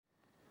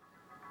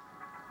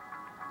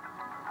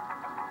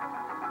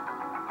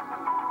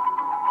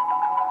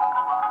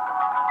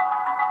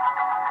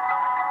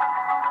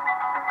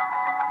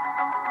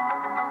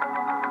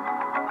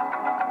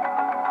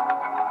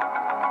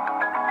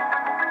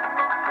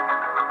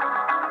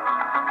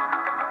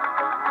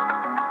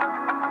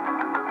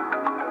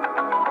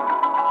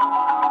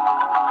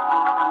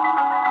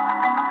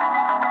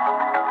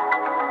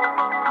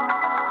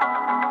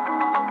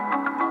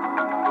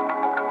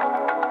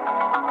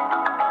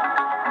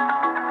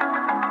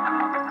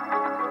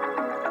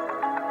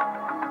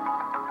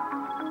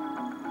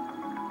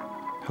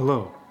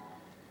Hello.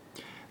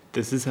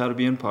 This is How to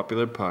Be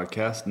Unpopular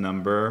podcast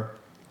number,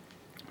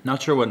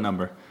 not sure what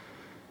number.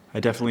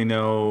 I definitely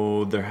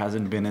know there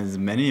hasn't been as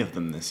many of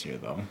them this year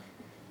though.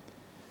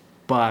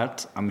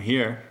 But I'm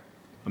here.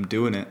 I'm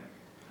doing it.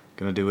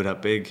 Gonna do it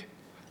up big.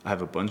 I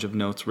have a bunch of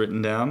notes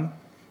written down.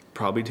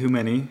 Probably too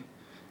many.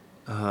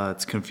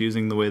 It's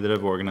confusing the way that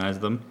I've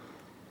organized them.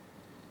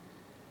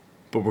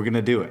 But we're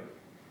gonna do it.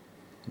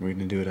 We're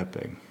gonna do it up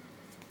big.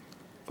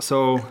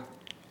 So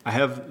I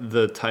have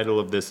the title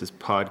of this is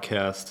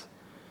Podcast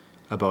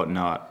About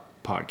Not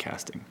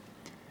Podcasting.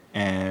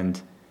 And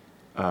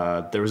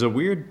there was a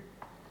weird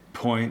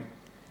point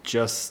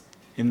just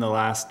in the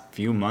last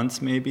few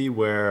months maybe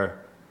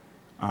where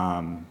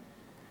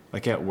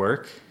like at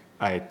work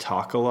I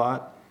talk a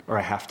lot, or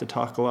I have to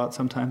talk a lot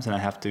sometimes, and I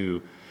have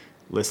to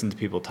listen to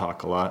people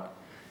talk a lot.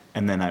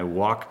 And then I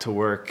walk to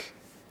work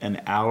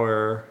an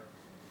hour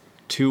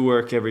to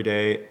work every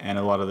day, and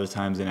a lot of the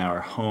times an hour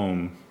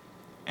home,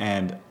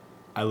 and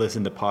I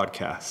listen to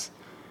podcasts.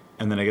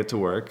 And then I get to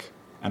work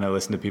and I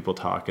listen to people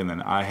talk, and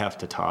then I have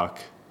to talk,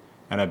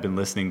 and I've been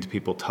listening to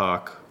people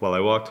talk while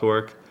I walk to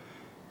work.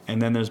 And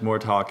then there's more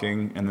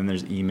talking, and then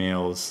there's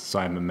emails, so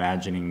I'm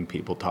imagining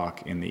people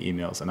talk in the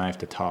emails, and I have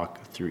to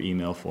talk through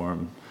email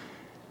form.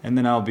 And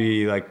then I'll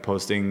be like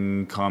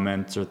posting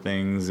comments or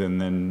things,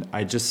 and then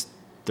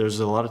there's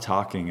a lot of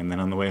talking, and then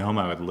on the way home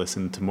I would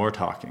listen to more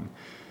talking,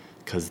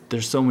 because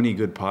there's so many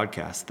good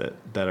podcasts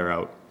that are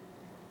out,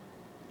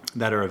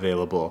 that are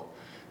available.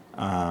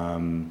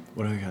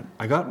 What do I got?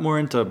 I got more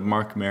into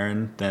Mark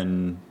Maron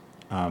than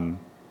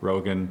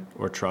Rogan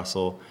or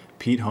Trussell.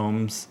 Pete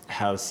Holmes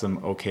has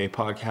some okay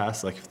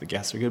podcasts, like if the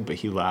guests are good, but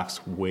he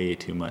laughs way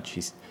too much.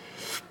 He's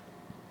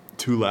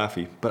too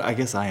laughy, but I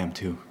guess I am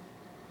too.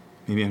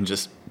 Maybe I'm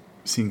just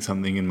seeing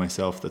something in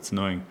myself that's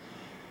annoying.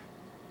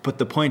 But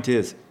the point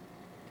is,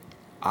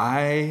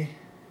 I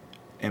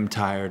am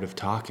tired of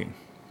talking,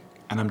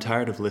 and I'm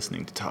tired of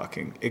listening to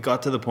talking. It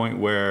got to the point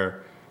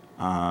where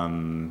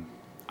I'm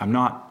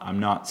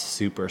not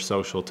super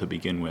social to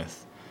begin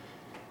with,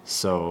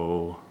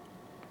 so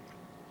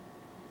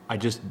I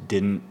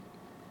didn't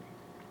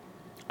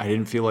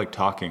feel like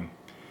talking.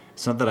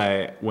 It's not that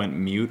I went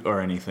mute or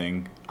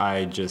anything.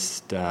 I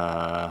just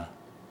I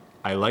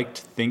liked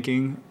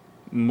thinking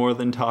more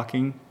than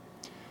talking,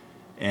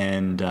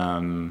 and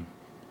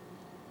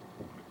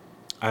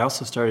I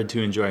also started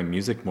to enjoy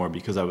music more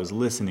because I was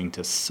listening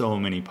to so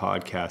many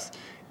podcasts.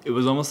 It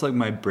was almost like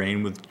my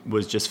brain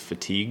was just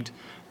fatigued.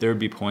 There would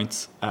be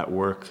points at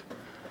work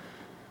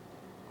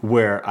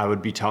where I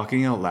would be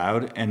talking out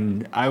loud,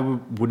 and I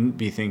wouldn't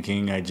be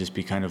thinking. I'd just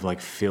be kind of like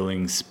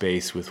filling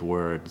space with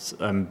words.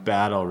 I'm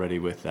bad already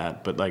with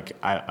that, but like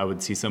I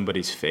would see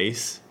somebody's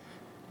face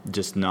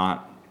just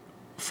not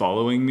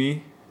following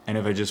me, and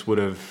if I just would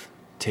have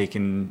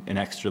taken an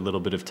extra little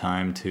bit of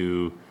time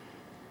to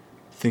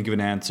think of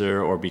an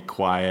answer or be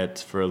quiet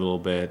for a little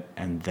bit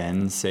and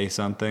then say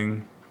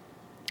something,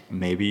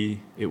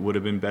 maybe it would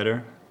have been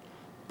better.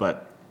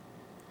 But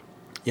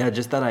yeah,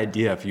 just that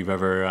idea, if you've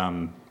ever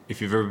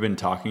been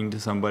talking to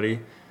somebody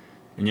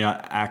and you're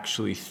not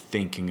actually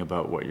thinking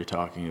about what you're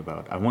talking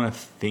about. I want to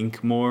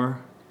think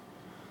more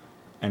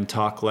and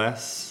talk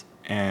less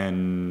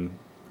and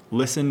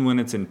listen when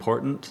it's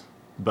important,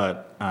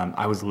 but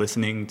I was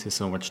listening to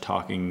so much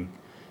talking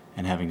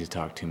and having to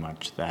talk too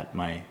much that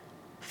my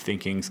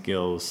thinking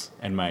skills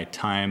and my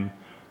time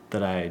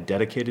that I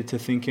dedicated to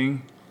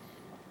thinking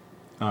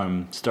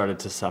started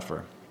to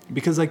suffer.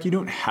 Because like, you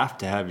don't have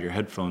to have your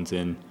headphones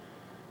in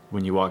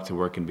when you walk to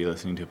work and be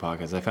listening to a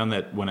podcast. I found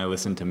that when I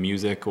listened to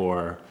music,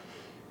 or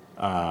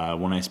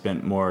when I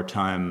spent more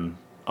time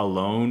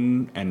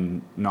alone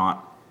and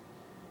not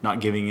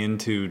giving in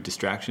to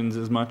distractions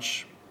as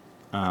much,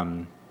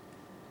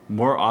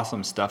 more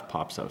awesome stuff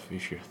pops up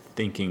if you're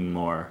thinking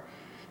more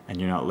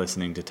and you're not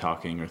listening to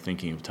talking or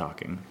thinking of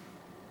talking.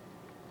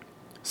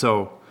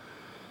 So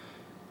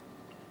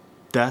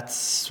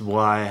that's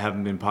why I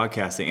haven't been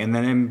podcasting. And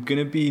then I'm going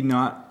to be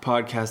not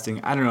podcasting.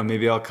 I don't know,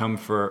 maybe I'll come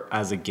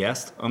as a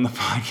guest on the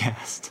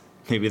podcast.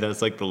 Maybe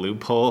that's like the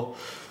loophole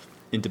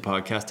into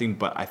podcasting.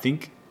 But I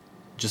think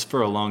just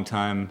for a long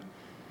time,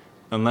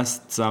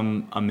 unless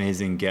some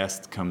amazing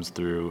guest comes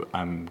through,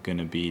 I'm going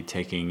to be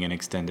taking an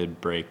extended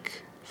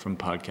break from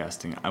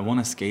podcasting. I want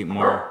to skate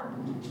more.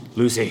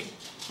 Lucy!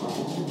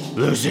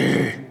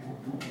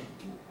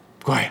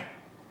 Quiet!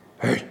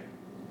 Hey!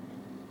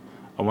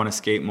 I want to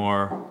skate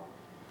more,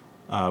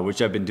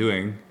 which I've been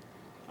doing.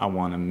 I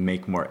want to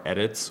make more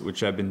edits,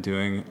 which I've been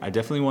doing. I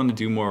definitely want to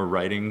do more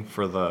writing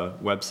for the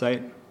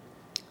website.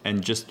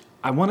 And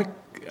I want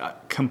to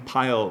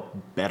compile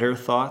better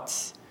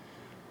thoughts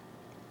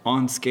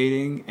on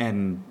skating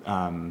and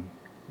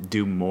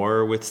do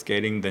more with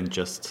skating than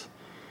just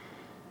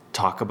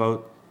talk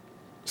about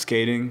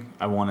skating.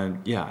 I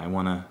want to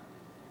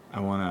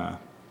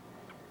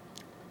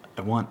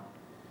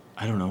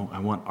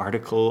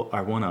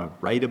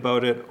write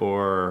about it,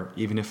 or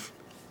even if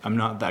I'm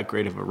not that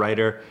great of a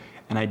writer,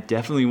 and I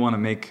definitely want to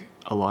make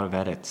a lot of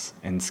edits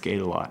and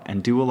skate a lot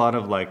and do a lot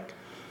of like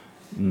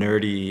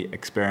nerdy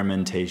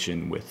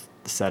experimentation with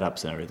the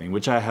setups and everything,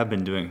 which I have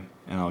been doing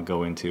and I'll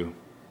go into.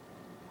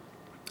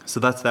 So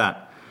that's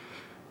that.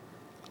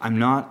 I'm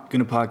not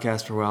going to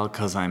podcast for a while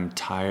because I'm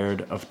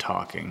tired of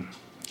talking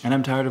and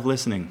I'm tired of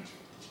listening.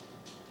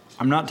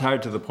 I'm not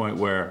tired to the point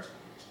where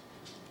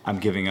I'm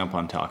giving up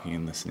on talking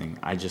and listening.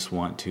 I just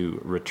want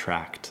to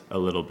retract a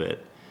little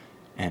bit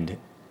and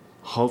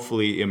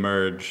hopefully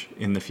emerge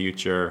in the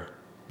future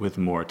with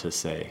more to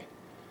say.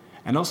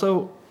 And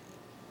also,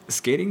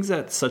 skating's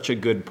at such a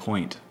good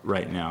point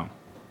right now.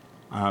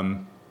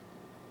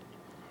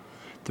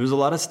 There's a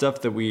lot of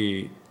stuff that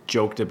we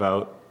joked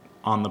about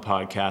on the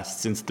podcast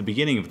since the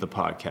beginning of the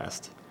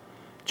podcast,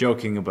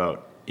 joking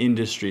about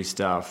industry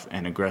stuff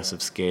and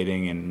aggressive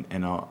skating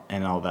and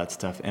all that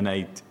stuff.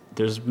 And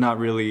there's not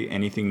really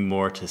anything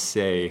more to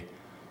say.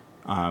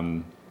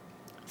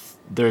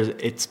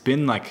 It's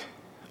been like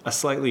a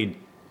slightly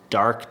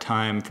dark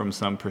time from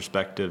some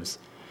perspectives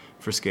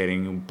for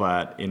skating,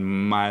 but in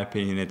my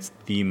opinion, it's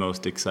the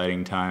most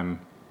exciting time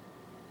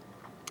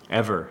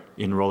ever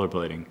in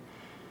rollerblading.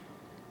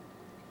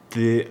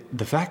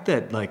 The fact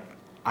that, like,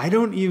 I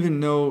don't even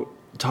know,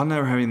 Todd and I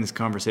were having this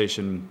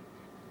conversation.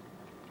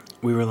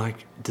 We were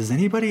like, does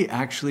anybody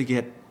actually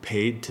get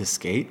paid to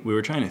skate? We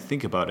were trying to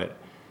think about it.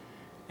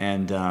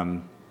 And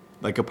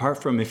like,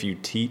 apart from if you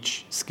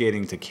teach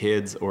skating to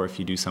kids or if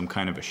you do some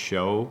kind of a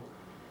show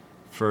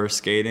for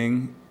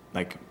skating,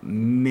 like,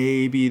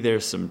 maybe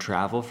there's some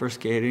travel for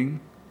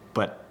skating,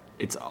 but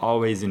it's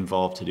always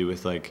involved to do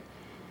with, like,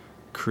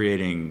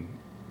 creating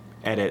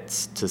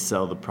edits to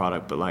sell the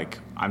product. But, like,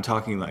 I'm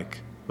talking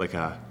like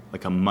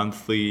a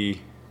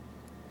monthly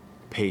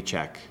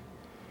paycheck.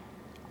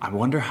 I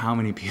wonder how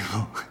many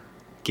people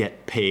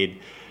get paid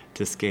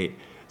to skate.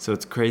 So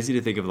it's crazy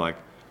to think of, like,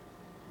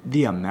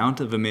 the amount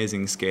of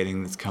amazing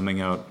skating that's coming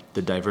out,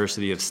 the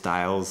diversity of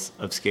styles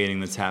of skating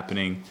that's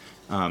happening,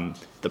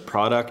 the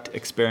product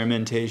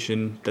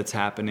experimentation that's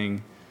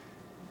happening.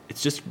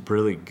 It's just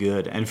really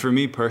good. And for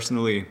me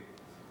personally,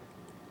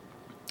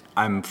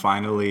 I'm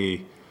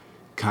finally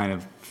kind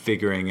of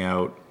figuring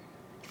out,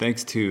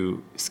 thanks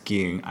to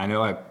skiing, I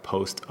know I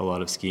post a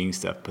lot of skiing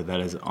stuff, but that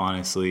is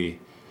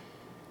honestly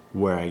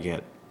where I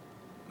get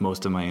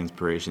most of my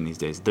inspiration these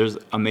days. There's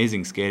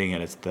amazing skating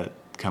edits that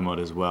come out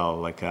as well,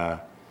 like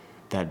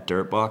that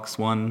Dirtbox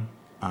one,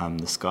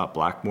 the Scott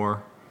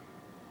Blackmore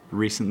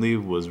recently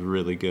was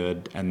really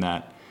good, and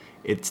that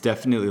it's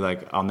definitely,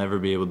 like, I'll never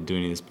be able to do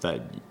any of this, but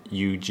that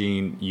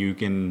Eugen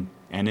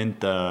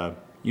Enent,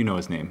 you know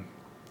his name.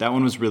 That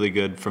one was really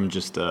good from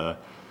just a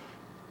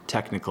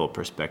technical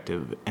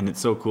perspective, and it's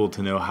so cool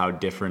to know how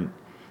different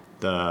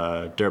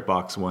the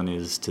Dirtbox one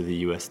is to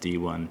the USD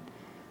one.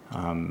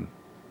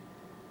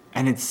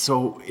 And it's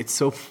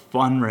so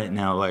fun right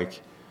now.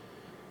 Like,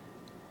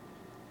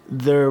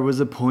 there was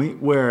a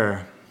point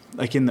where,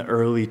 like, in the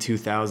early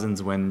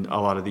 2000s, when a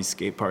lot of these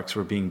skate parks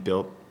were being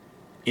built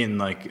in,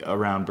 like,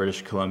 around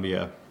British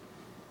Columbia,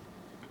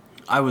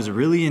 I was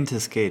really into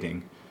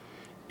skating,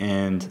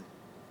 and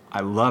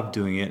I loved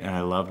doing it, and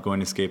I loved going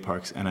to skate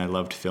parks, and I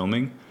loved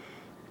filming.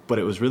 But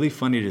it was really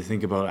funny to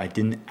think about. I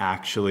didn't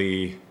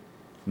actually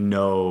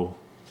know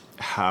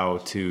how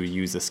to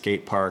use a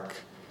skate park.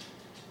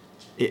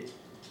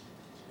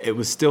 It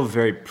was still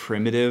very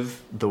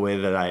primitive, the way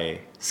that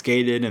I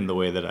skated and the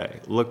way that I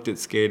looked at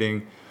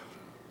skating.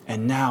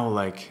 And now,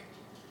 like,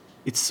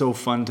 it's so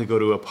fun to go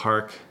to a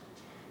park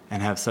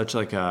and have such,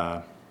 like,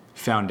 a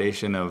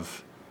foundation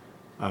of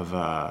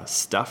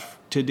stuff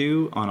to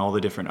do on all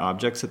the different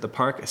objects at the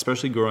park,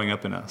 especially growing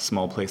up in a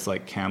small place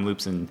like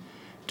Kamloops and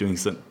doing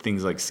some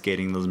things like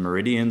skating those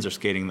meridians or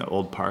skating the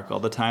old park all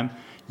the time.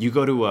 You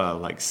go to a,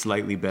 like,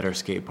 slightly better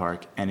skate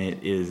park, and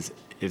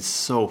it's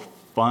so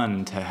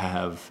fun to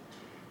have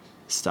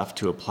stuff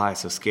to apply.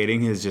 So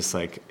skating is just,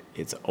 like,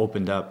 it's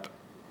opened up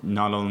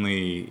not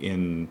only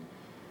in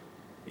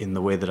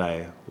the way that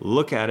I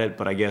look at it,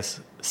 but I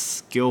guess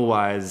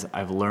skill-wise,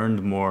 I've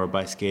learned more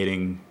by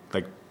skating,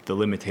 like, the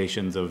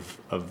limitations of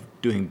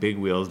doing big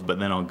wheels, but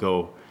then I'll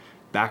go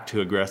back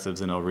to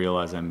aggressives and I'll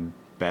realize I'm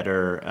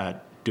better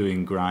at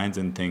doing grinds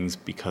and things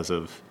because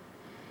of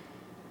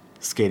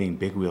skating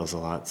big wheels a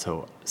lot.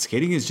 So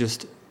skating is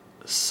just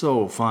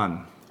so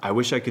fun. I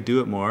wish I could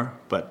do it more,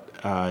 but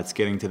it's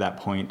getting to that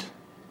point.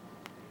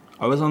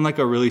 I was on, like,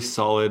 a really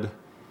solid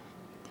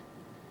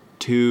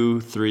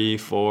 2, 3,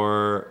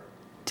 4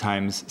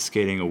 times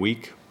skating a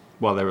week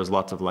while there was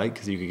lots of light,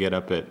 because you could get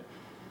up at,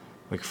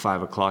 like,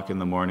 5 o'clock in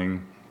the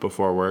morning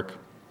before work,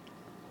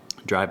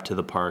 drive to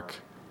the park,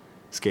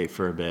 skate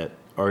for a bit,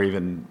 or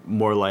even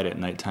more light at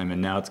nighttime.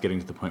 And now it's getting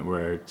to the point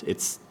where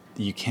it's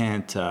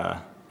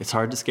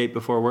hard to skate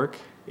before work.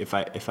 If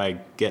I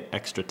get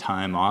extra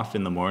time off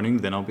in the morning,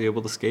 then I'll be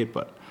able to skate,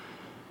 but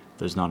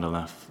there's not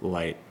enough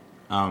light.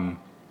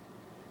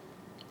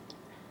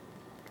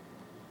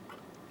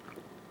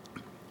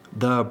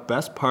 The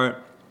best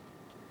part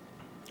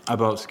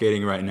about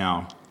skating right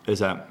now is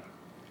that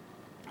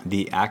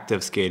the act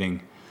of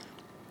skating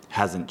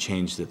hasn't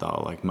changed at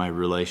all. Like, my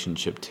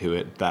relationship to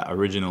it, that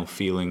original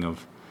feeling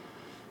of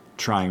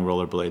trying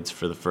rollerblades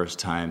for the first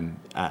time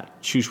at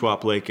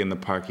Shuswap Lake in the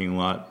parking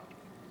lot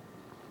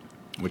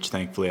which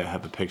thankfully I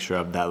have a picture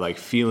of, that like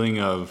feeling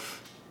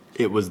of,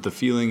 it was the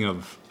feeling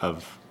of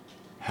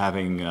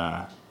having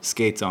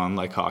skates on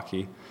like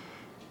hockey,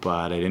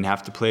 but I didn't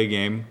have to play a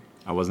game.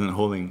 I wasn't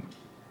holding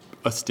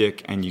a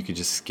stick, and you could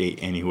just skate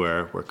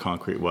anywhere where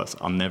concrete was.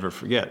 I'll never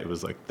forget. It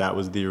was like, that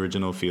was the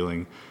original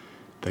feeling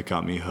that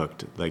got me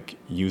hooked. Like,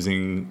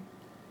 using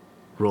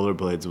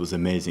rollerblades was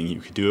amazing. You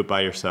could do it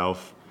by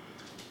yourself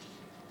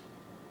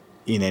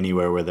in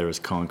anywhere where there was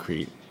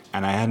concrete.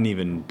 And I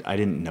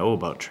didn't know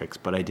about tricks,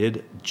 but I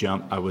did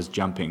jump. I was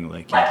jumping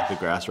like into the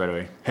grass right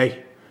away.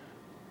 Hey,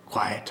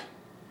 quiet.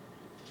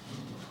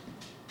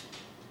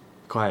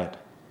 Quiet.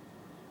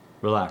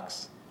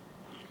 Relax.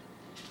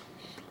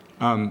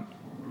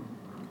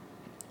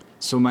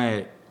 So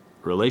my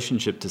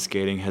relationship to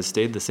skating has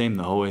stayed the same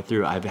the whole way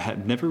through.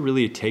 I've never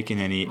really taken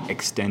any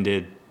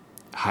extended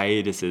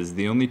hiatuses.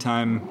 The only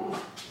time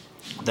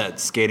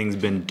that skating's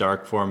been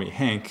dark for me,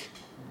 Hank,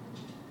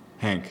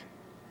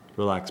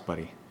 relax,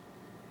 buddy.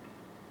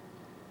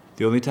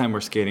 The only time where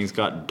skating's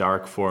got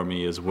dark for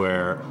me is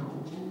where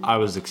I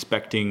was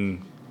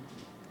expecting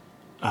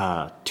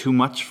too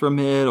much from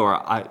it,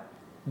 or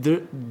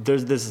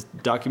there's this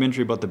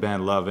documentary about the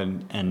band Love,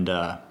 and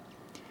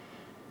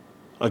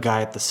a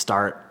guy at the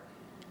start,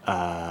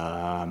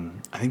 I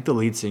think the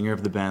lead singer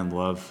of the band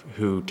Love,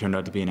 who turned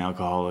out to be an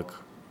alcoholic,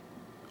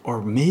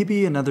 or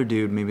maybe another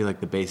dude, maybe like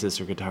the bassist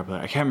or guitar player.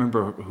 I can't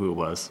remember who it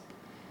was.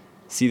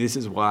 See, this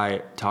is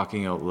why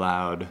talking out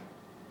loud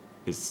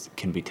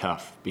can be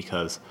tough,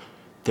 because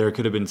there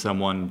could have been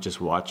someone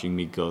just watching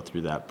me go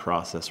through that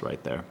process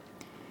right there.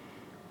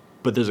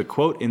 But there's a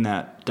quote in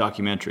that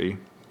documentary.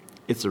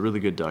 It's a really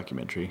good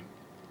documentary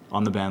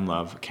on the band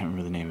Love. I can't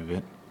remember the name of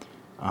it.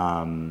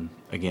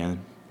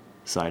 Again,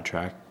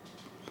 sidetrack,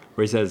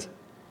 where he says,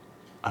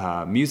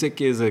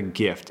 music is a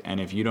gift, and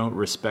if you don't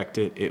respect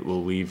it, it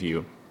will leave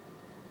you.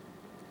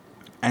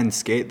 And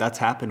that's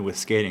happened with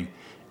skating.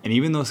 And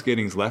even though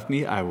skating's left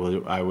me, I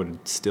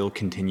would still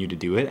continue to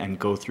do it and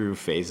go through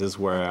phases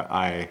where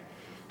I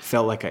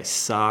felt like I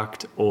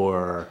sucked,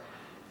 or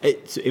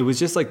it was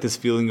just like this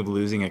feeling of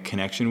losing a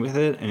connection with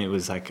it. And it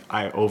was like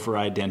I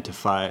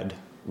over-identified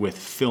with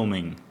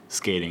filming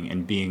skating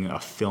and being a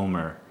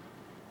filmer.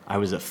 I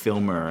was a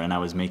filmer and I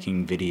was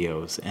making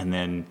videos, and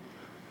then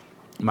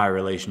my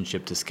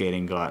relationship to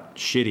skating got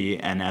shitty,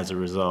 and as a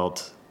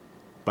result,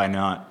 by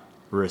not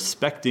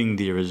respecting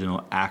the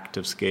original act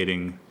of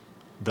skating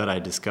that I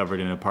discovered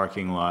in a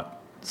parking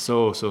lot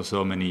so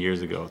many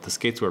years ago. The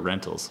skates were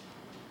rentals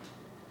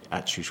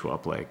at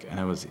Shuswap Lake, and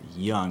I was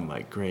young,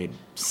 like grade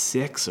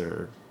 6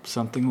 or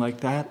something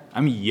like that.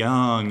 I'm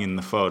young in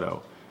the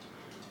photo.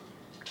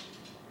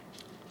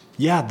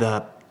 Yeah,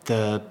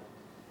 the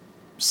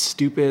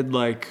stupid,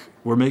 like,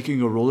 we're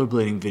making a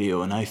rollerblading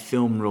video and I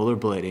film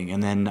rollerblading,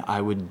 and then I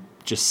would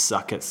just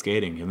suck at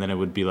skating, and then it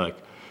would be like,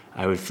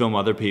 I would film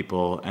other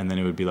people, and then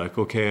it would be like,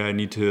 okay,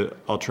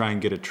 I'll try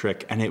and get a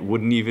trick, and it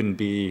wouldn't even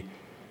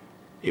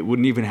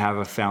have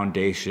a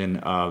foundation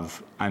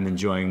of, I'm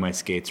enjoying my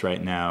skates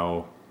right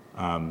now,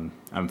 I'm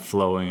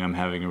flowing, I'm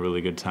having a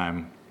really good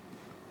time.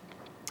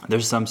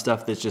 There's some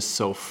stuff that's just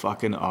so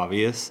fucking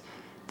obvious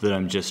that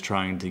I'm just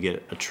trying to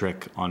get a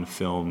trick on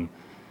film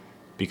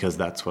because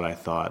that's what I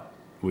thought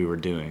we were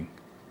doing,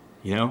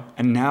 you know?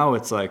 And now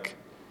it's like,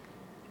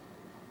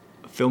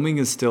 filming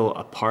is still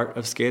a part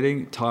of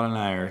skating. Todd and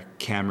I are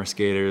camera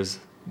skaters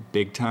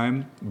big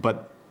time,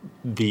 but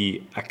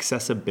the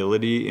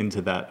accessibility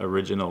into that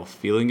original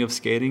feeling of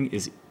skating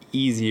is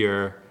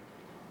easier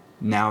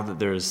now that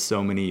there's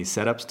so many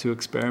setups to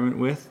experiment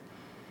with.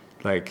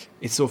 Like,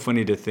 it's so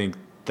funny to think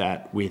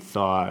that we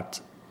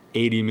thought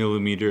 80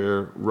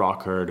 millimeter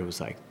rock hard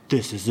was like,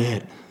 this is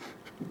it.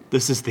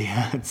 This is the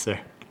answer.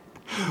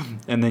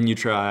 And then you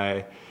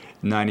try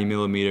 90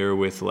 millimeter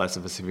with less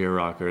of a severe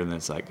rocker, and then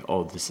it's like,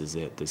 oh, this is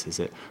it.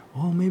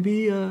 Oh,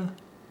 maybe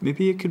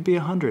it could be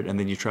 100. And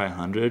then you try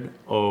 100.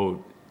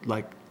 Oh,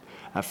 like,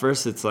 at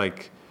first it's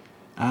like,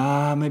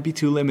 might be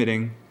too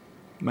limiting.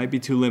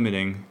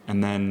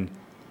 And then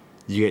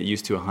you get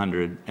used to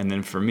 100. And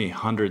then for me,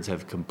 hundreds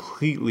have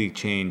completely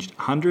changed.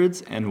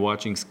 Hundreds and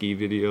watching ski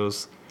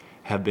videos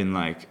have been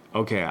like,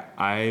 okay,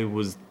 I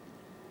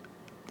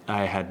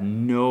had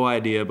no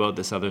idea about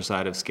this other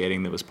side of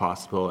skating that was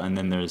possible. And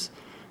then there's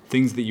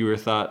things that you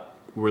thought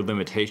were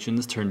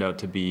limitations turned out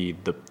to be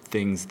the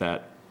things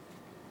that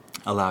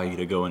allow you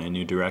to go in a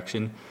new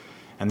direction.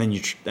 And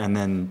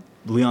then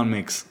Leon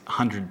makes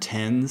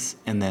 110s,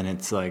 and then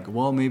it's like,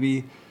 well,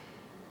 maybe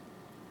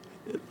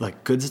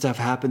like good stuff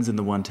happens in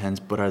the 110s,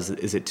 but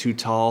is it too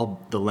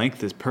tall? The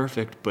length is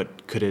perfect,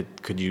 but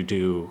could you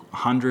do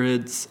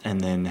hundreds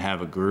and then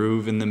have a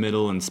groove in the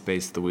middle and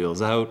space the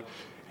wheels out?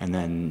 And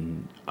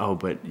then,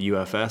 but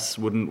UFS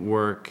wouldn't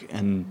work.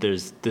 And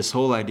there's this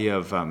whole idea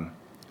of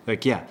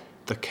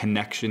the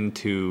connection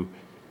to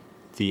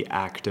the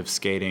act of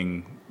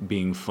skating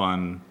being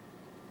fun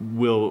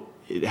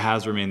it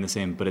has remained the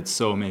same, but it's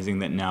so amazing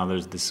that now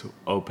there's this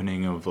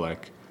opening of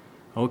like,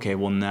 okay,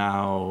 well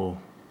now,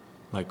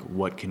 like,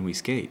 what can we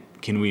skate?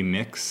 Can we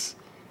mix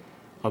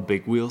a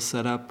big wheel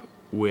setup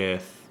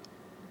with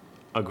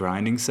a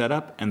grinding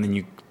setup, and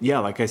then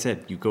like I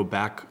said, you go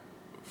back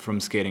from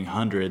skating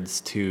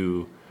hundreds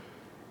to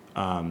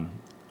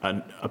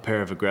a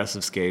pair of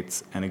aggressive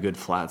skates and a good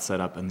flat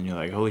setup, and then you're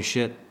like, holy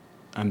shit,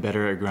 I'm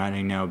better at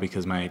grinding now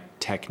because my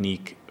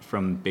technique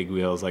from big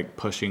wheels, like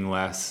pushing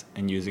less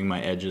and using my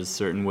edges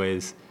certain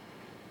ways.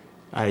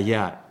 I'm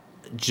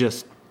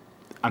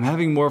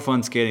having more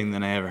fun skating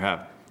than I ever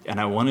have, and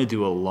I want to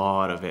do a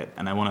lot of it,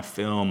 and I want to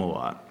film a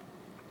lot.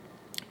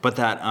 But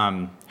that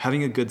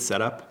having a good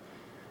setup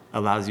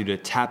allows you to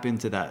tap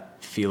into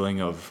that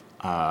feeling of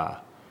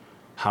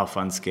how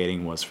fun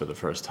skating was for the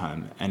first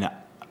time, and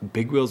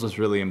big wheels was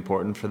really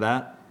important for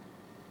that.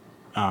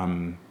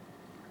 And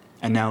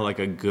now, like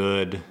a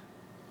good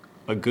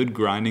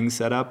grinding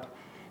setup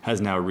has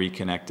now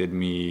reconnected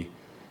me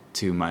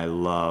to my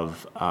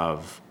love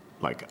of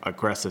like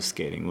aggressive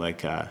skating,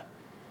 like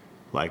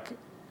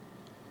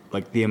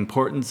the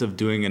importance of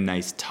doing a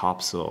nice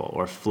topsail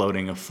or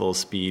floating a full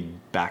speed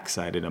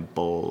backside in a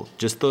bowl.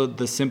 Just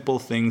the simple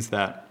things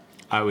that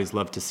I always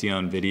love to see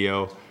on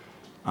video.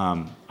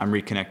 I'm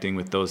reconnecting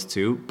with those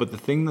too. But the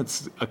thing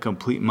that's a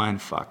complete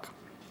mindfuck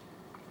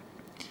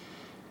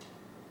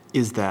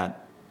is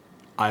that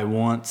I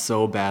want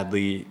so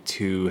badly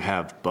to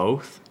have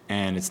both,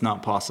 and it's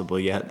not possible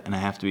yet, and I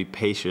have to be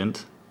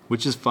patient,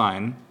 which is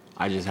fine.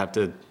 I just have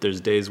to,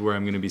 there's days where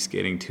I'm going to be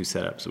skating 2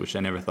 setups, which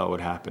I never thought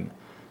would happen.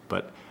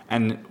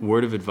 And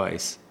word of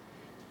advice,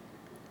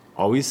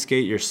 always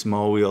skate your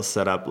small wheel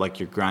setup, like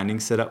your grinding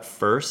setup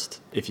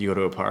first if you go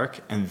to a park,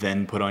 and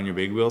then put on your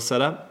big wheel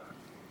setup.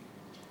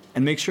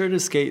 And make sure to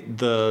skate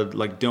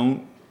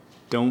don't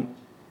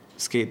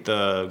skate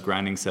the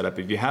grinding setup.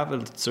 If you have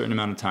a certain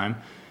amount of time,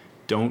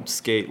 don't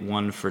skate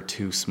one for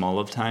too small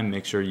of time.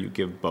 Make sure you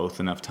give both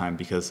enough time,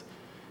 because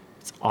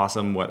it's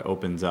awesome what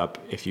opens up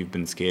if you've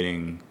been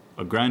skating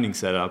a grinding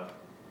setup.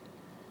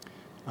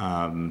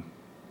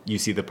 You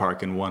see the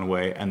park in one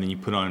way, and then you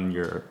put on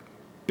your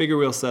bigger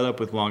wheel setup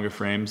with longer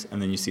frames,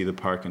 and then you see the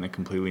park in a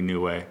completely new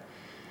way.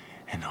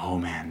 And oh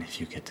man, if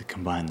you get to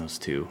combine those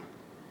two,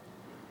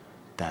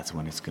 that's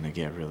when it's going to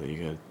get really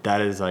good.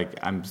 That is like,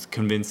 I'm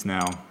convinced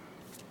now,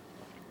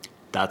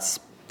 that's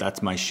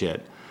my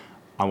shit.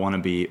 I want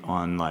to be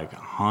on like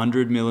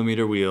 100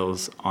 millimeter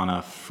wheels on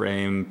a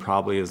frame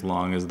probably as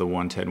long as the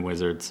 110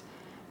 Wizards,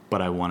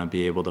 but I want to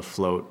be able to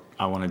float.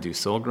 I want to do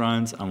soul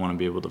grinds. I want to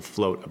be able to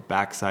float a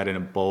backside in a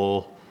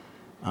bowl.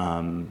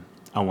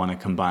 I want to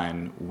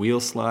combine wheel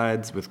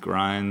slides with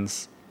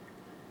grinds.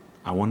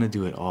 I want to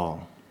do it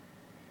all.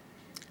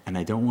 And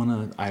I don't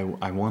want to,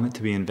 I want it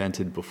to be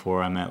invented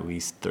before I'm at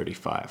least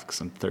 35, because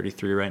I'm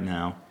 33 right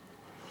now.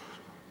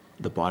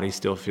 The body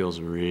still feels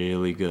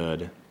really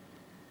good.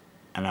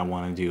 And I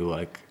want to do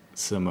like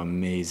some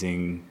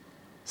amazing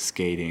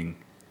skating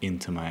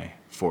into my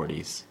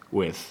 40s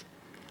with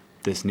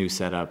this new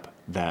setup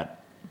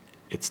that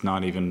it's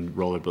not even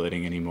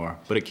rollerblading anymore,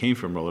 but it came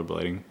from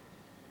rollerblading.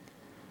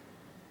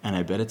 And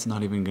I bet it's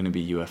not even going to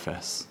be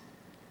UFS.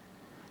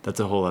 That's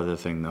a whole other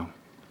thing though.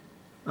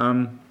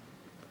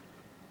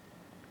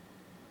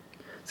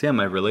 So yeah,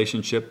 my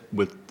relationship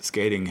with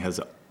skating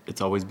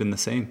it's always been the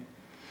same.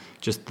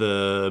 Just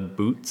the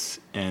boots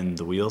and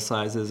the wheel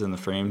sizes and the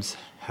frames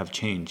have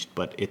changed,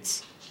 but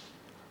it's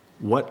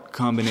what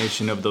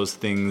combination of those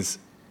things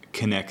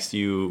connects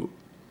you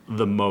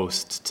the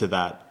most to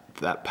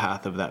that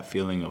path of that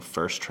feeling of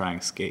first trying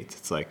skates.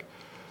 It's like,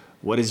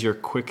 what is your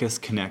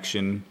quickest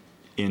connection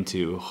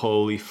into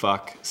holy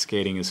fuck,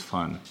 skating is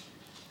fun?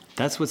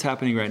 That's what's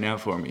happening right now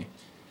for me.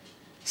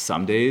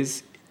 Some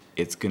days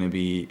it's gonna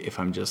be if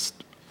I'm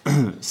just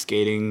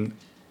skating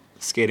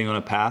on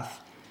a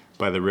path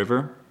by the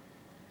river.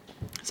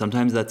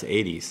 Sometimes that's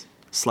 80s,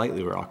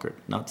 slightly rocker,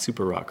 not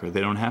super rocker.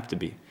 They don't have to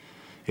be.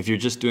 If you're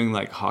just doing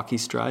like hockey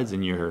strides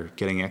and you're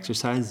getting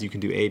exercise, you can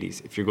do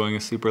 80s. If you're going a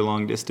super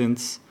long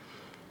distance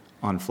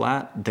on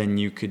flat, then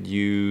you could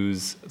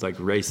use like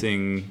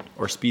racing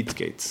or speed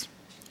skates.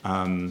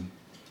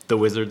 The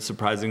Wizards,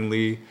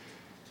 surprisingly,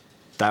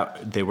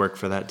 that they work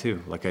for that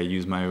too. Like I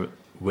use my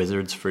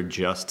Wizards for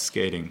just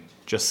skating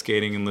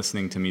and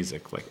listening to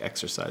music, like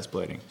exercise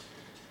blading.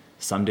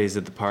 Some days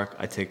at the park,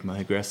 I take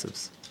my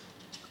aggressives.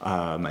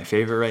 My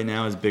favorite right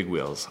now is big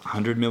wheels,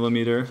 100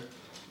 millimeter,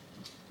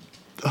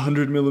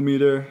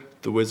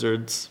 the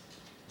Wizards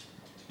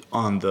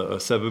on the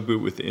 7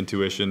 boot with the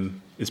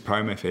Intuition is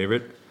probably my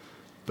favorite,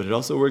 but it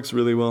also works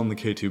really well in the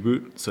K2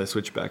 boot, so I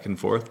switch back and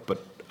forth.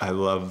 But I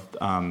love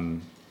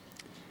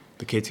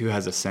the K2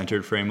 has a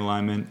centered frame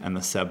alignment, and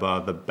the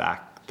Seba, the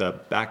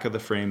back of the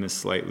frame is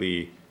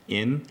slightly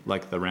in,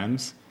 like the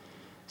Rems,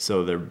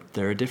 so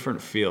they're a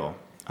different feel.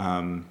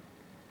 I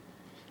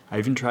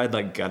even tried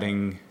like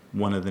gutting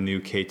one of the new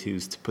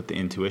K2s to put the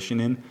Intuition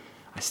in.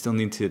 I still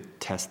need to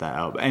test that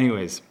out. But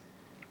anyways,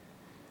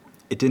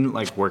 it didn't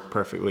like work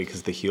perfectly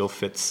because the heel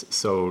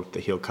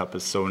cup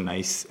is so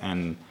nice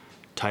and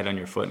tight on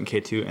your foot in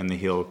K2, and the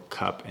heel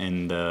cup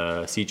in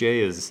the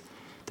CJ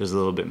there's a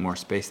little bit more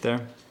space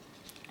there.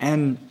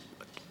 And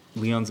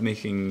Leon's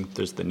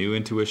there's the new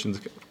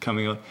Intuitions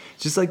coming out.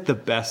 It's just like the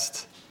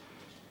best.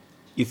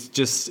 It's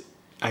just,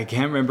 I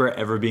can't remember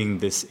ever being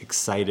this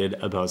excited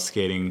about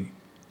skating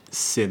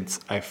since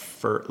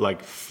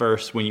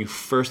first when you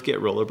first get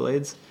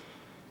rollerblades.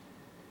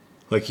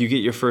 Like you get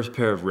your first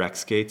pair of rec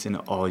skates and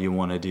all you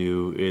want to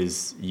do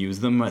is use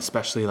them,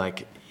 especially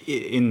like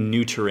in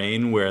new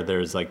terrain where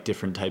there's like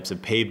different types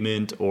of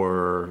pavement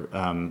or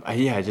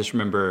I just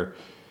remember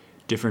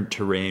different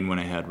terrain when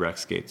I had rec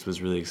skates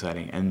was really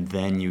exciting. And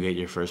then you get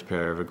your first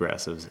pair of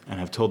aggressives. And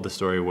I've told the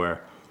story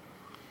where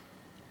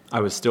I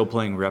was still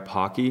playing rep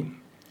hockey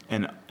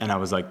and I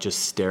was like just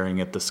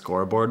staring at the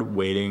scoreboard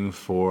waiting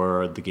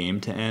for the game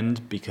to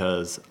end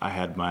because I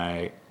had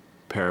my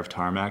pair of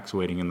Tarmacs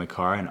waiting in the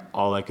car, and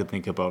all I could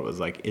think about was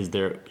like, is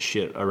there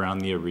shit around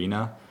the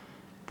arena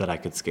that I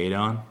could skate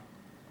on?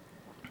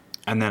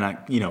 And then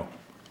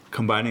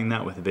combining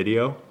that with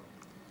video,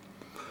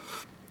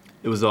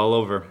 it was all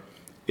over.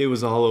 It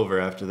was all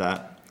over after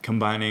that.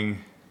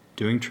 Combining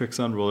doing tricks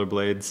on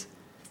rollerblades,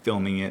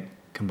 filming it,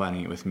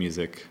 combining it with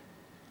music.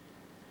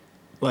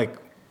 Like,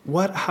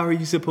 how are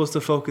you supposed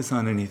to focus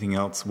on anything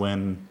else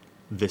when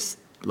this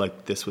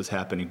was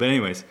happening? But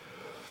anyways,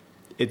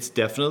 it's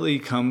definitely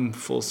come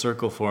full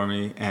circle for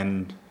me,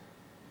 and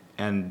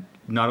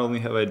not only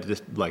have I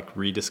just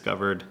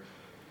rediscovered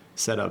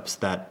setups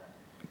that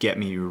get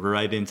me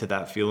right into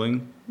that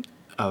feeling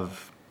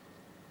of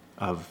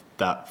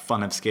that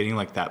fun of skating,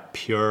 like that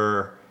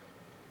pure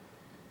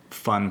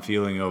fun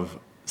feeling of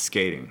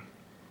skating,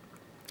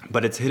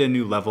 but it's hit a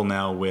new level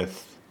now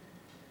with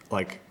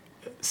like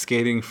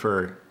skating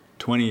for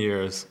 20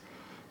 years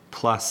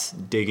plus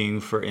digging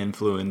for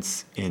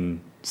influence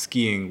in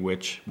skiing,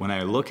 which when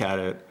I look at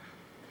it,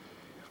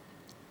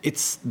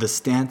 the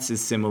stance is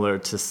similar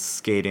to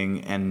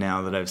skating. And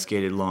now that I've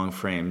skated long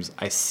frames,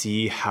 I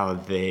see how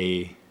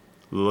they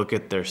look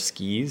at their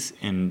skis.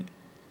 And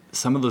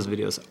some of those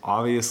videos,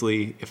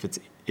 obviously, if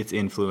it's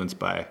influenced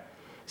by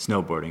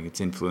snowboarding,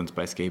 it's influenced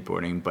by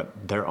skateboarding,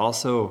 but they're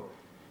also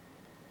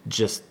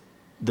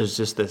there's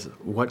just this,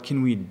 what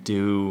can we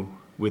do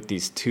with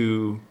these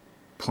two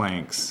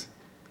planks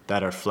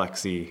that are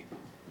flexy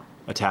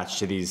attached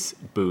to these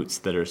boots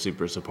that are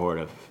super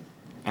supportive?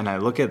 And I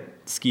look at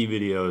ski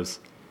videos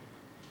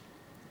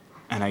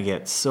and I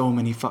get so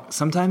many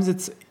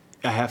sometimes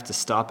I have to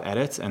stop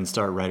edits and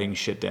start writing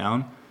shit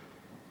down,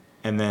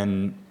 and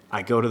then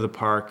I go to the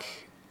park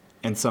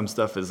and some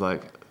stuff is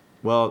like,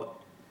 well,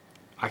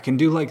 I can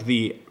do like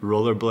the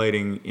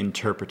rollerblading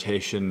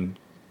interpretation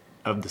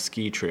of the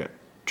ski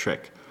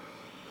trick.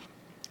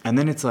 And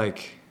then it's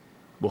like,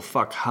 well,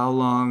 fuck, how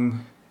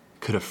long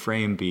could a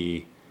frame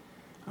be?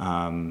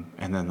 And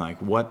then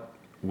like, what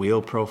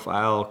wheel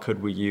profile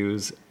could we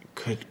use?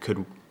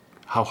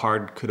 How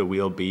hard could a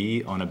wheel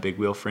be on a big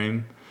wheel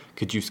frame?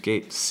 Could you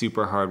skate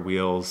super hard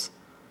wheels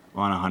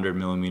on a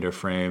 100mm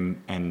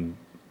frame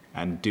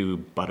and do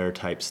butter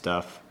type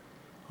stuff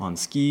on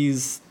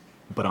skis,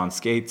 but on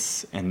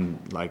skates?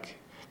 And like,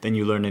 then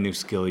you learn a new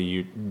skill,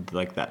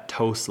 like that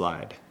toe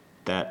slide.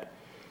 That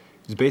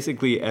is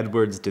basically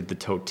Edwards did the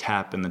toe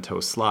tap and the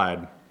toe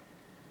slide.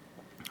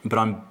 But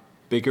on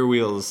bigger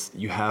wheels,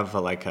 you have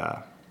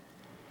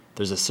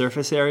there's a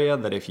surface area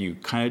that if you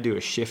kind of do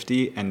a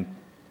shifty and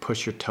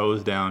push your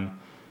toes down,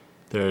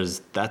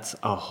 that's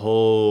a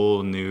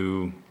whole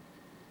new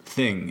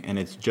thing. And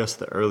it's just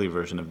the early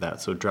version of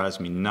that. So it drives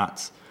me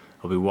nuts.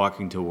 I'll be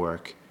walking to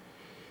work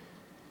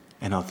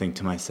and I'll think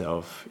to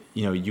myself,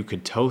 you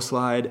could toe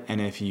slide, and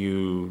if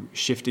you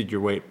shifted your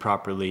weight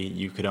properly,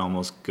 you could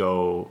almost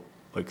go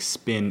like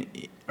spin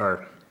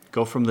or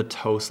go from the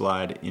toe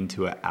slide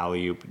into an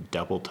alley-oop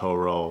double toe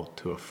roll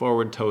to a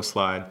forward toe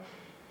slide.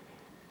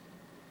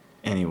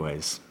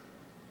 Anyways,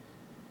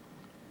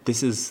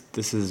 this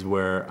is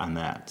where I'm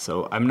at.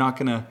 So I don't want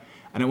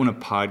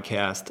to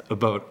podcast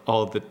about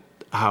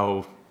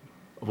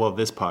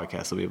this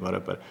podcast will be about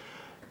it, but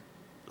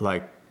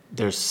like,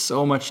 there's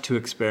so much to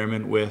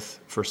experiment with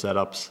for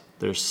setups.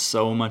 There's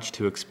so much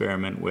to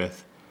experiment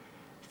with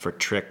for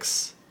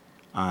tricks.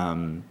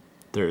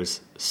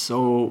 There's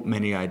so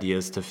many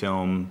ideas to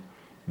film.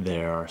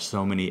 There are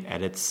so many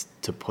edits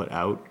to put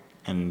out,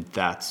 and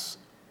that's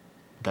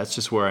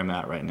just where I'm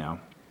at right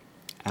now.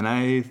 And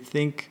I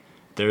think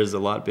there's a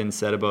lot been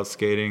said about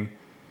skating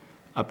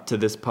up to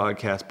this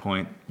podcast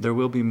point. There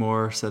will be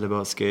more said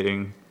about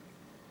skating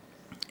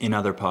in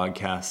other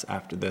podcasts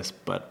after this,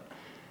 but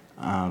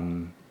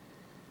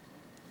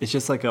it's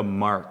just like a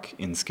mark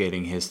in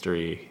skating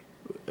history.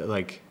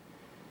 Like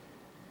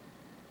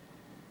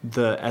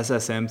the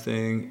SSM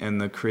thing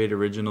and the Create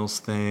Originals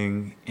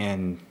thing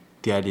and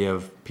the idea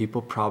of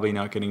people probably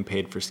not getting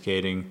paid for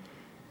skating.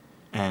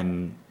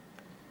 And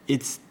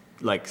it's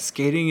like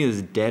skating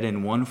is dead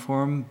in one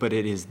form, but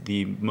it is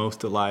the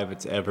most alive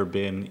it's ever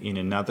been in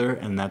another.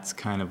 And that's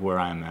kind of where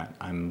I'm at.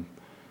 I'm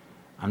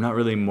not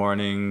really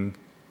mourning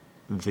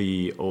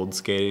the old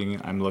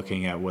skating. I'm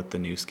looking at what the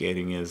new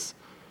skating is.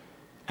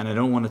 And I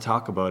don't want to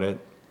talk about it,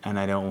 and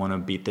I don't want to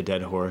beat the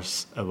dead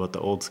horse about the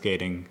old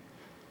skating,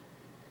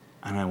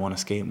 and I want to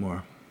skate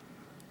more.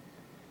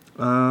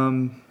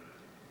 I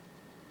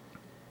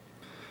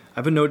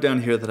have a note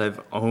down here that I've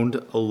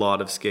owned a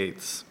lot of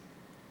skates.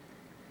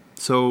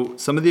 So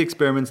some of the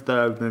experiments that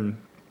I've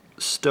been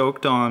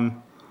stoked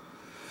on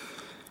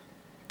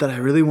that I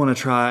really want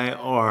to try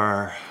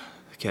are,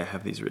 okay, I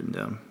have these written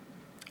down.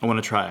 I want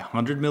to try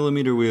 100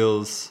 millimeter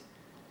wheels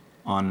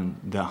on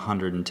the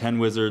 110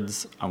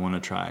 Wizards. I want to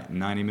try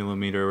 90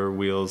 millimeter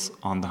wheels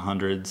on the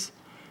hundreds.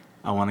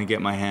 I want to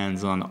get my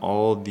hands on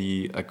all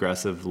the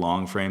aggressive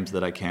long frames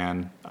that I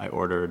can. I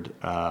ordered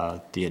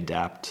the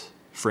Adapt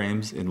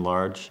frames in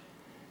large,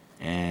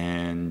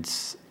 and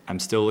I'm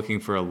still looking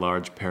for a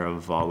large pair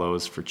of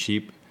Volos for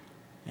cheap,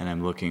 and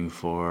I'm looking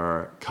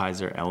for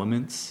Kaiser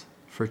Elements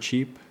for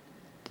cheap,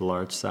 the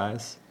large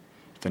size.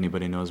 If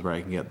anybody knows where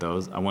I can get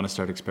those, I want to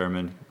start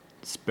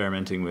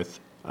experimenting with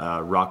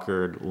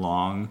rockered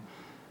long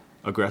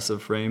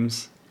aggressive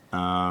frames.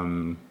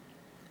 And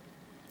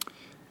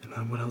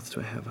then what else do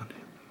I have on here?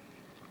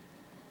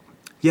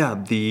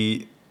 Yeah,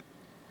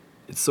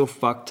 it's so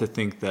fucked to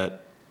think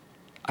that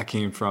I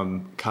came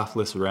from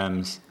cuffless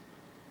rems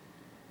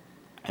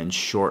and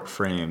short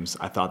frames.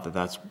 I thought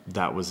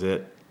that was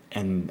it,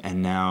 and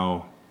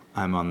now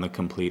I'm on the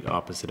complete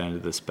opposite end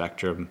of the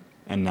spectrum,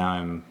 and now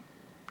I'm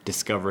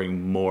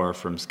discovering more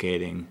from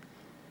skating,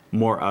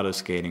 more out of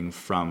skating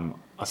from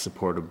a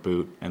supportive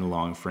boot and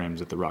long frames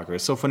with the rocker.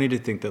 It's so funny to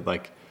think that,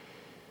 like,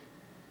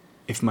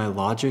 if my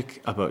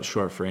logic about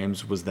short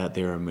frames was that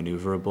they were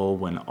maneuverable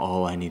when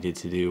all I needed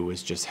to do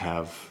was just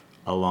have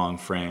a long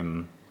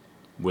frame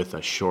with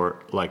a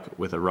short, like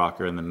with a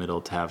rocker in the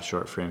middle to have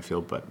short frame feel,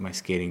 but my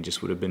skating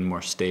just would have been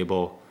more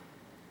stable.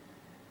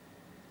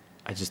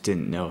 I just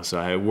didn't know. So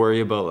I worry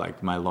about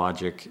like my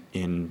logic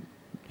in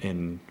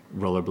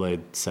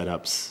rollerblade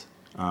setups,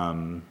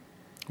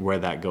 where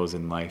that goes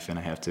in life, and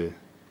I have to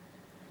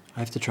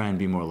try and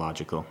be more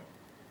logical,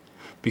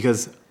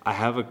 because I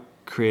have a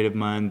creative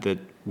mind that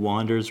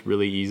wanders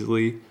really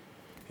easily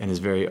and is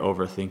very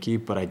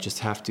overthinky, but I just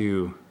have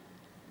to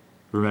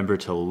remember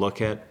to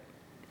look at,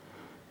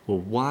 well,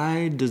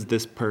 why does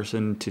this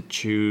person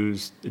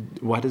choose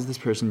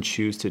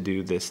to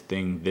do this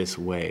thing this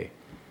way?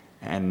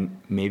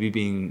 And maybe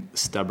being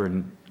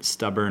stubborn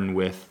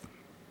with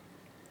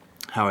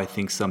how I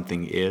think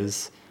something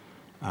is,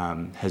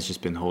 has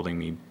just been holding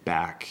me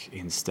back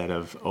instead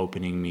of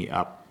opening me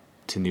up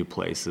to new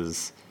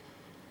places.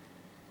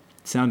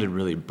 It sounded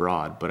really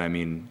broad, but I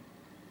mean,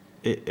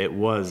 I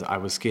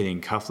was skating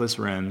cuffless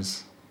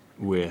rims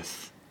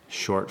with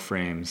short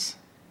frames,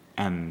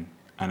 and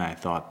I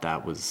thought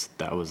that was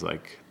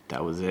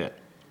it.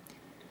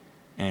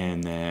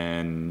 And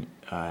then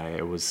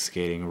I was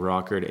skating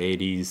rockered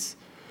 80s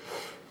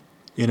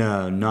in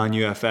a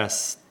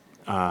non-UFS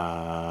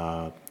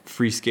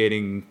free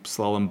skating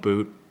slalom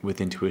boot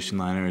with Intuition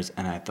liners,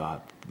 and I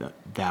thought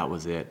that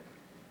was it.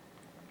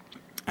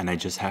 And I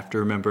just have to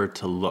remember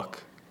to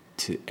look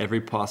to every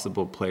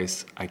possible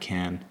place I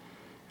can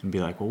and be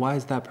like, well, why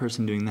is that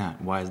person doing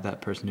that? Why is that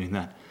person doing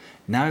that?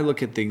 Now I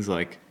look at things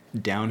like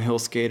downhill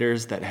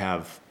skaters that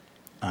have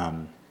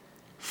I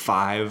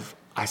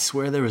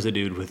swear there was a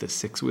dude with a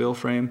 6-wheel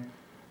frame.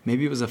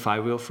 Maybe it was a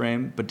 5-wheel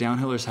frame, but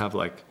downhillers have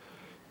like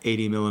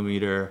 80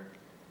 millimeter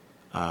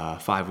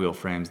 5-wheel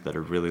frames that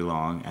are really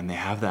long, and they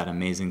have that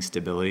amazing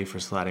stability for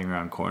sliding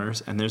around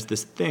corners. And there's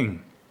this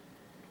thing,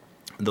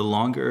 the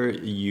longer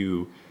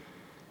you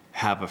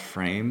have a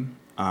frame,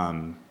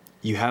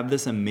 you have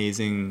this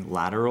amazing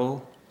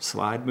lateral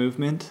slide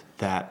movement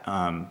that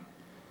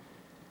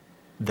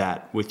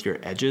with your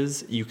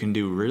edges, you can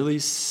do really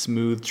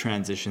smooth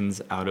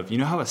transitions out of, you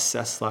know how a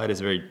cess slide is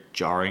very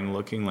jarring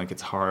looking, like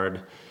it's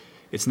hard.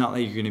 It's not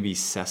like you're going to be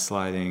cess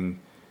sliding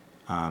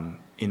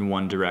in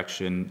one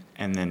direction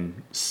and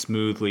then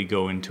smoothly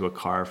go into a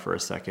car for a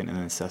second and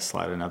then cess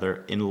slide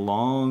another. In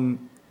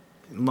long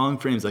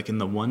frames, like in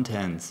the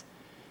 110s,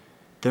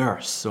 there are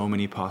so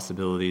many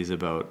possibilities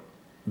about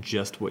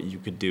just what you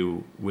could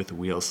do with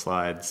wheel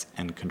slides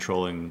and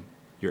controlling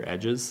your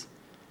edges,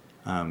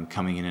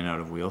 coming in and out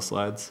of wheel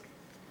slides.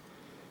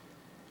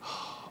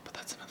 Oh, but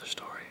that's another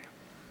story.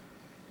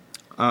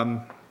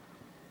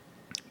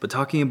 But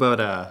talking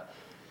about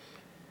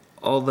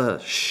all the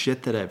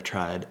shit that I've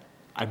tried,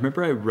 I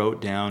remember I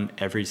wrote down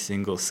every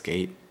single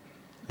skate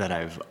that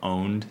I've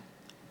owned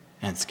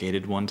and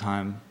skated one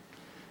time.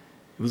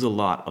 It was a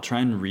lot. I'll try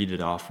and read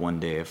it off one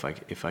day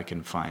if I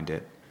can find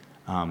it.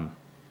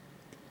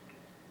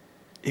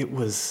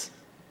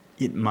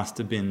 It must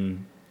have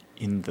been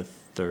in the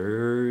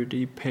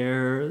 30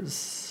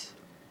 pairs,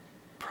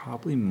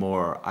 probably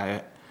more.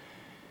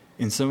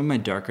 In some of my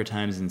darker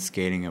times in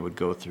skating, I would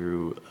go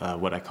through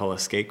what I call a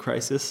skate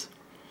crisis.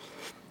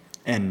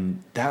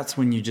 And that's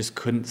when you just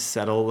couldn't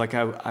settle. Like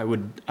I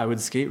would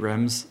skate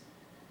rems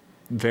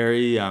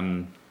very,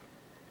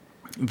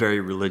 very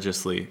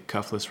religiously,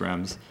 cuffless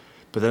rems.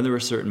 But then there were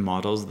certain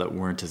models that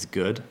weren't as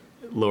good,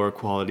 lower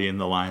quality in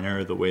the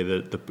liner, the way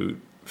that the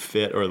boot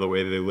fit or the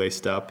way they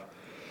laced up.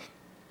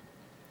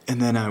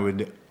 And then I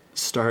would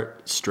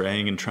start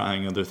straying and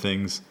trying other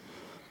things.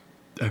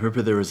 I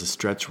remember there was a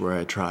stretch where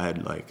I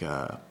tried like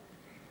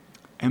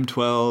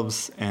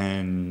M12s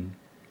and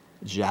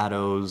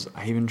Jados.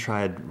 I even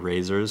tried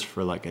Razors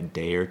for like a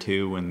day or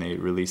two when they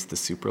released the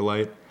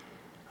Superlight.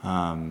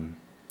 And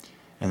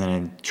then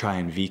I'd try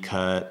and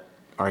V-cut,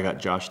 or I got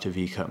Josh to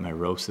V-cut my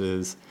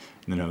Roses,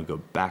 and then I would go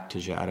back to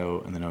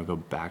Jado, and then I would go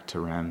back to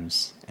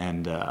Rems,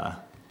 and, and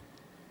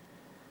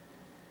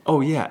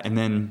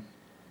then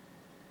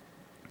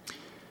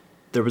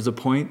there was a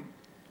point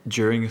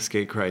during a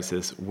skate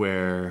crisis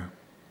where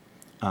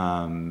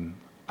I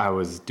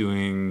got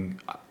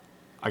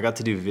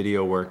to do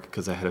video work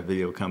because I had a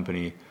video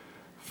company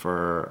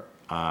for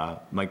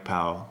Mike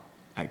Powell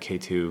at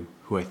K2,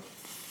 who I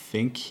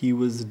think he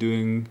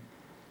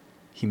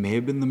may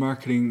have been the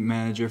marketing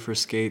manager for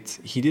skates.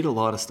 He did a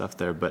lot of stuff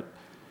there, but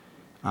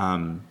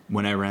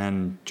when I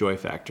ran Joy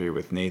Factory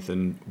with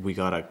Nathan, we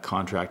got a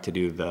contract to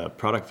do the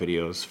product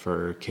videos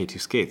for K2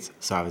 skates.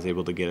 So I was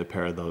able to get a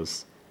pair of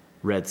those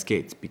red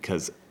skates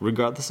because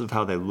regardless of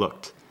how they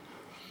looked,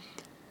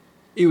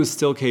 it was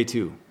still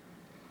K2.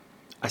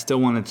 I still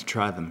wanted to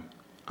try them.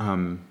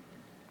 And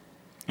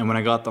when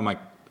I got them, I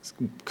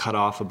cut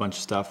off a bunch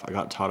of stuff. I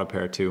got taught a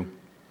pair too.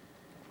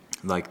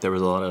 Like there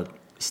was a lot of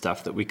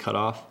stuff that we cut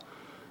off.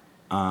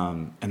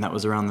 And that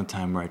was around the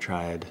time where I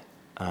tried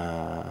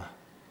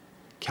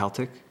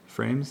Caltic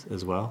frames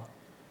as well.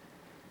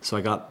 So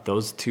I got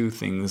those two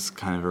things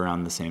kind of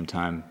around the same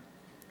time.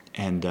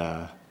 And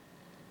I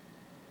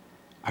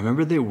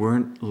remember they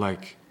weren't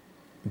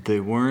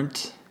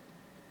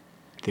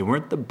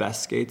the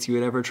best skates you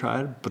had ever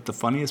tried, but the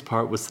funniest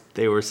part was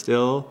they were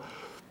still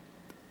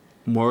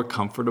more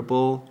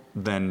comfortable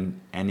than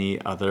any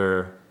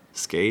other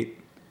skate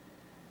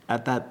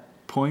at that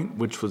point,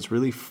 which was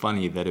really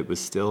funny that it was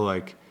still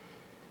like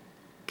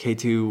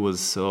K2 was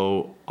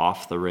so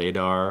off the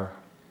radar.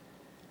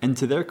 And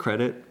to their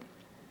credit,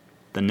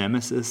 the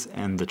Nemesis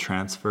and the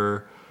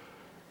Transfer,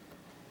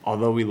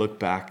 although we look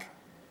back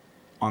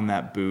on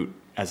that boot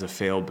as a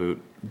fail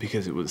boot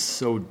because it was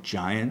so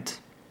giant,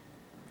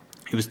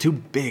 it was too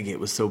big. It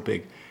was so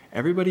big.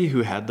 Everybody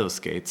who had those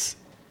skates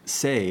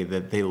say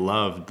that they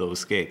loved those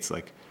skates.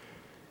 Like,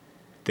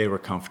 they were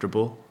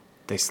comfortable.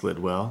 They slid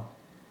well.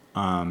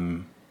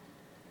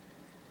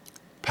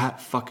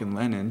 Pat fucking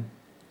Lennon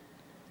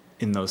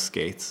in those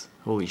skates.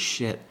 Holy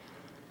shit.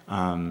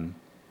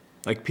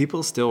 Like,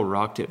 people still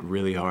rocked it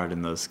really hard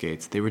in those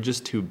skates. They were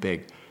just too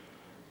big.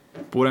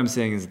 But what I'm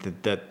saying is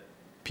that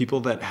people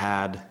that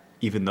had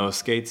even those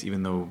skates,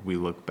 even though we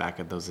look back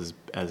at those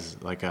as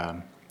like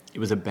it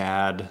was a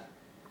bad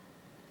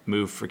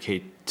move for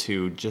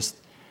K2. Just,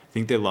 I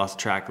think they lost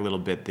track a little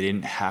bit. They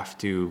didn't have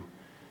to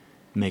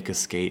make a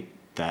skate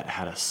that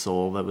had a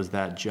sole that was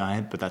that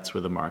giant, but that's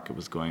where the market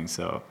was going.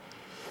 So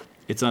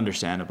it's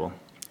understandable.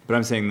 But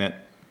I'm saying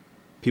that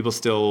people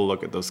still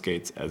look at those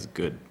skates as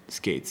good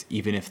skates,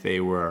 even if they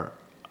were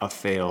a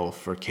fail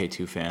for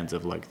K2 fans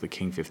of like the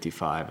King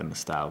 55 and the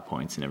style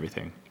points and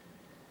everything.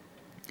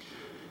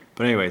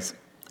 But anyways,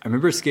 I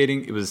remember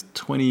skating, it was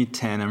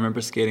 2010, I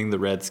remember skating the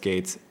red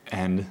skates,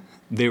 and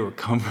they were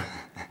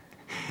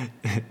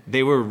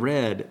they were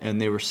red and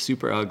they were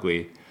super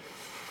ugly,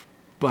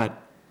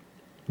 but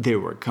they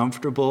were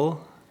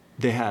comfortable.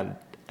 They had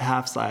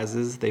half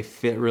sizes, they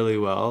fit really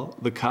well.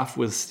 The cuff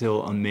was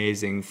still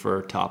amazing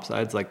for top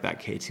sides like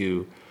that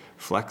K2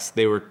 Flex.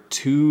 They were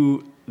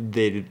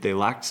they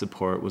lacked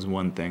support was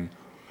one thing.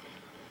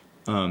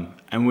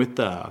 And with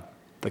the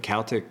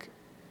Caltic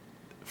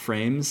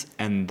frames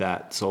and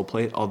that sole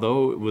plate,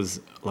 although it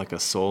was like a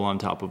sole on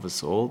top of a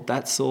sole,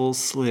 that sole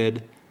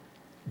slid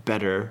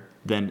better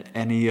than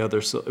any other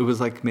sole. It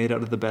was like made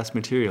out of the best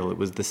material. It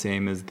was the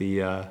same as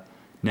the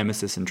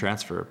Nemesis and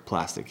Transfer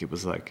plastic. It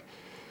was like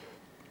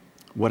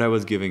what I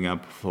was giving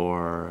up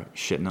for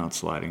shit not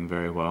sliding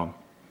very well.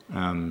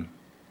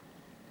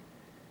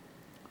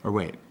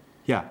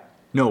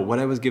 What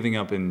I was giving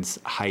up in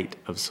height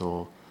of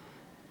sole,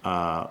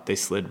 they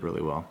slid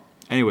really well.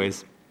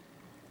 Anyways,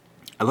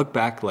 I look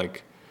back,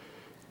 like,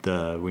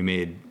 we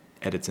made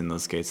edits in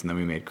those skates, and then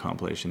we made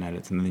compilation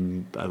edits, and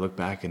then I look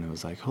back, and it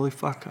was like, holy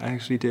fuck, I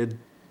actually did,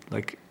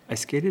 like, I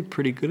skated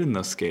pretty good in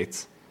those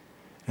skates.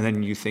 And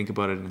then you think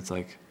about it, and it's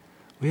like,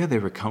 well, yeah, they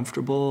were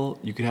comfortable.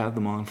 You could have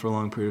them on for a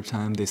long period of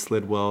time. They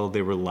slid well.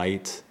 They were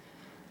light.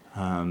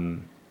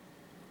 And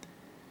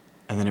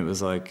then it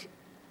was like,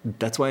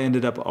 that's why I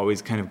ended up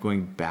always kind of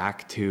going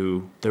back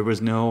to, there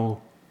was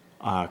no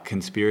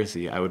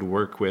conspiracy. I would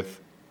work with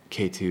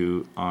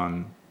K2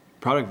 on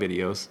product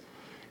videos,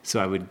 so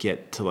I would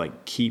get to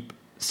like keep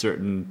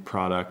certain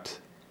product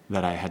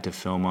that I had to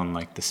film on,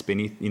 like the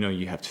spinny,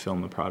 you have to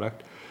film the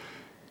product.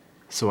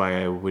 So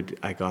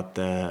I got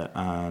the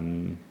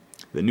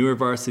newer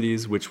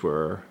Varsities, which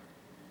were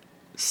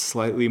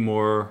slightly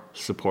more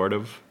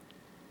supportive.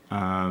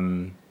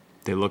 They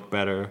look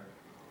better.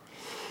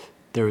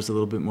 There was a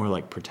little bit more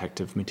like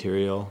protective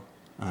material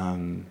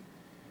around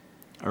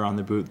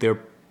the boot.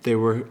 They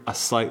were a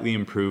slightly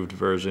improved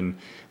version.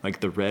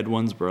 Like the red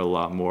ones were a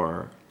lot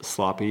more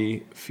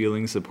sloppy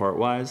feeling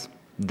support-wise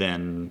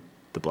than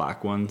the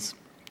black ones,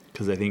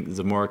 because I think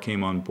Zamora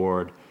came on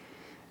board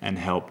and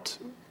helped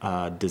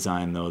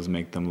design those,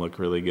 make them look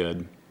really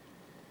good.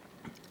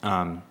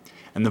 And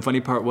the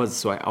funny part was,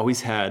 so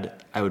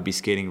I would be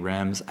skating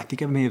Rems. I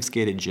think I may have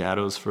skated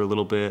Jados for a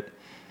little bit.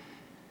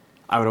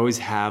 I would always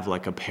have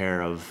like a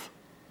pair of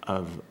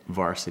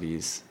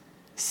Varsities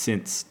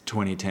since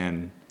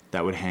 2010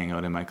 that would hang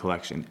out in my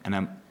collection. And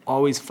I'm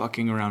always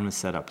fucking around with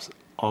setups.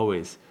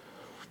 Always.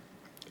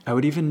 I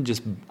would even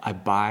just, I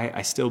buy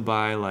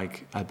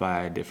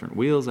different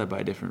wheels, I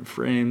buy different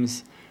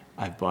frames,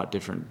 I've bought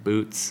different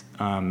boots.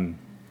 I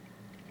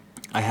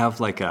have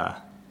like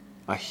a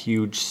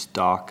huge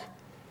stock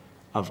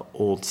of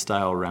old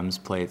style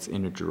REMS plates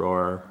in a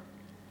drawer.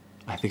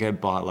 I think I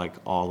bought like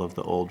all of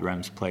the old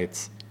REMS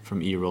plates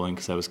from E-Rolling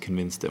because I was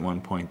convinced at one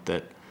point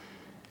that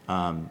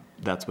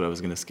that's what I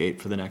was going to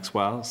skate for the next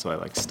while. So I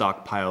like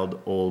stockpiled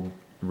old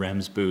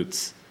REMS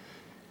boots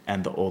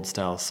and the old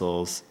style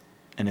soles.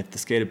 And if the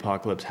skate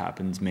apocalypse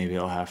happens, maybe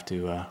I'll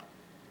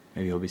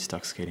be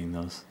stuck skating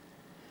those.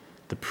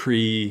 The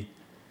pre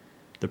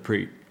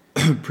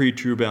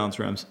True Balance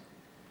REMS.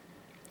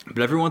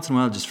 But every once in a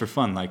while, just for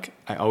fun, like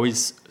I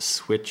always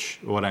switch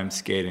what I'm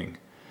skating.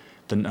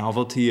 The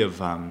novelty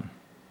of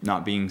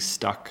not being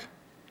stuck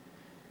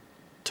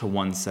to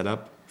one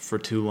setup for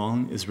too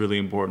long is really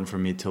important for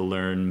me to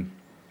learn.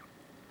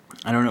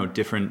 I don't know,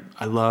 different.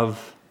 I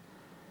love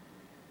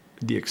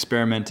the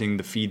experimenting,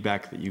 the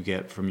feedback that you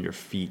get from your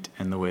feet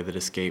and the way that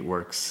a skate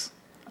works.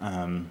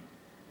 I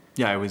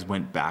always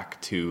went back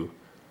to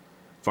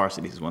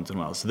Varsities once in a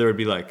while. So there would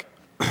be like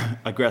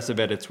aggressive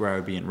edits where I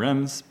would be in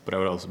REMS, but I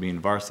would also be in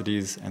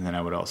Varsities, and then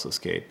I would also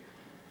skate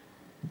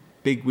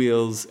big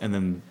wheels, and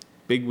then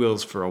big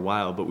wheels for a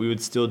while, but we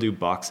would still do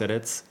box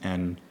edits,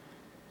 and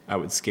I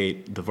would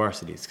skate the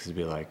Varsities because it'd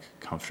be like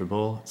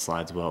comfortable, it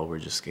slides well, we're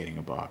just skating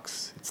a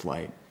box, it's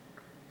light.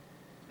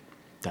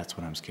 That's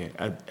what I'm skating.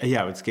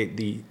 I would skate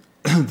the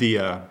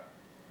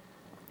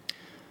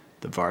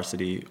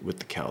Varsity with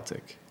the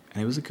Celtic,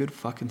 and it was a good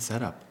fucking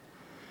setup.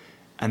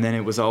 And then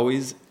it was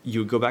always, you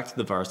would go back to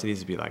the Varsities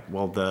and be like,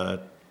 well,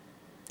 the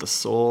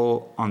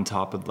sole on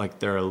top of, like,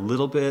 they're a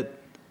little bit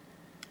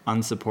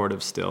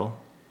unsupportive still.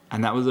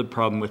 And that was a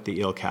problem with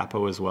the Il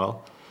Capo as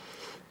well.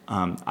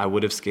 I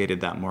would have skated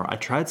that more. I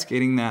tried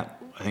skating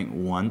that, I think,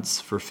 once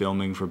for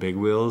filming for big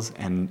wheels,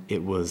 and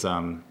it was,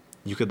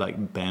 you could,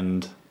 like,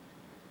 bend,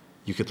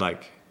 you could,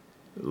 like,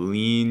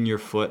 lean your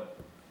foot,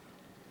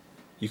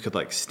 you could,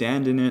 like,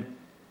 stand in it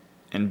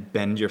and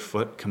bend your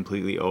foot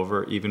completely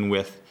over, even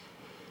with,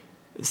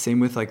 same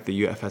with like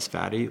the UFS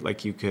Fatty,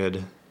 like you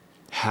could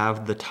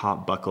have the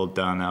top buckle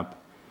done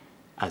up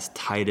as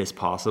tight as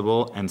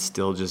possible and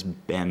still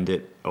just bend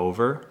it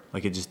over.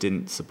 Like it just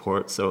didn't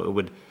support.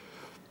 So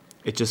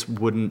it just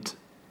wouldn't,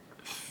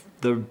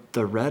 the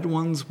red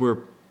ones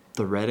were,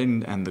 the red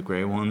and the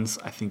gray ones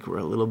I think were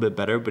a little bit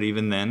better. But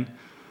even then,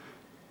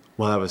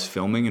 while I was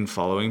filming and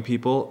following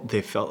people,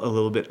 they felt a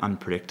little bit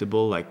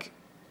unpredictable. Like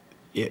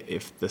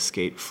if the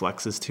skate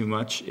flexes too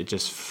much, it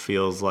just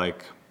feels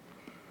like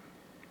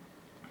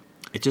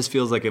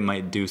it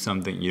might do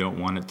something you don't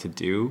want it to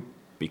do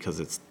because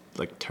it's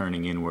like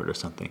turning inward or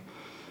something.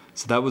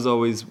 So that was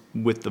always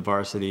with the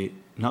Varsity.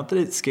 Not that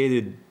it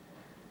skated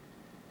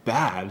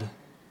bad.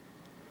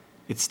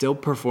 It still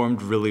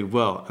performed really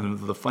well. And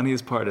the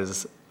funniest part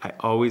is I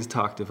always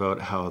talked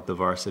about how the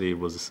Varsity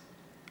was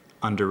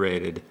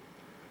underrated,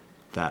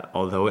 that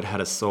although it had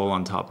a sole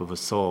on top of a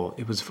sole,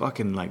 it was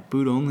fucking like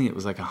boot only. It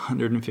was like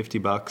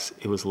 $150.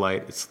 It was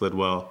light. It slid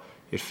well.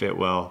 It fit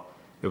well.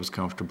 It was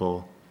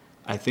comfortable.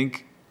 I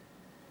think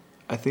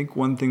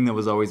one thing that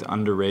was always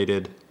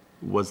underrated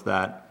was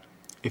that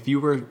if you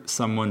were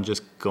someone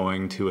just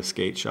going to a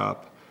skate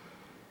shop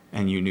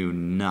and you knew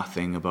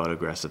nothing about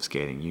aggressive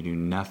skating, you knew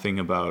nothing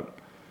about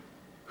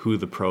who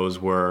the pros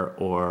were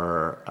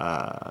or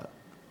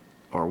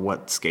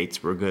what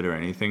skates were good or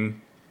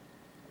anything,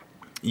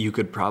 you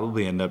could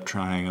probably end up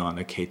trying on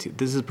a K2.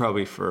 This is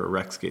probably for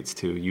rec skates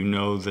too. You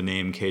know the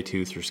name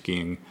K2 through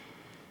skiing,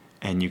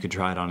 and you could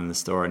try it on in the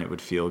store and it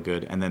would feel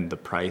good. And then the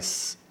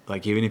price,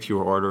 like even if you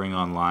were ordering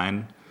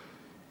online,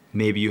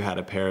 maybe you had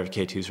a pair of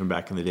K2s from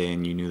back in the day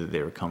and you knew that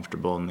they were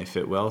comfortable and they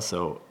fit well.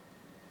 So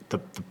the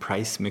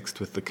price mixed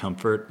with the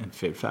comfort and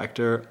fit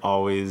factor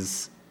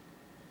always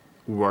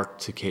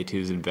worked to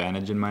K2's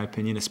advantage, in my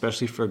opinion,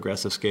 especially for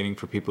aggressive skating,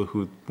 for people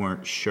who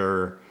weren't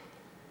sure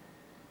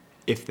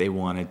if they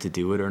wanted to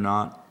do it or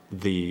not.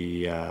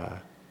 The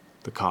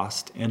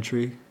cost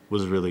entry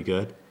was really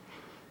good.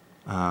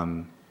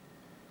 And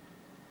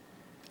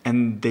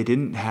they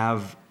didn't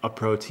have a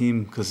pro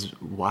team because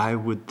why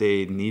would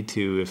they need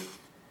to if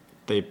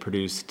they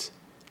produced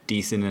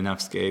decent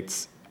enough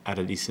skates at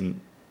a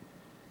decent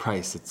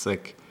price? It's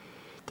like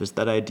there's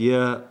that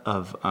idea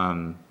of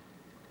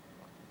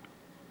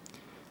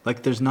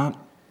like there's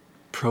not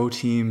pro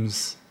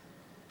teams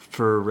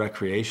for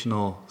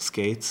recreational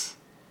skates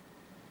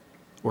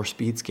or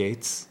speed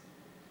skates,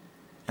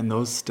 and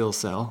those still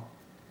sell.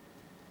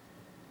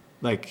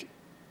 Like,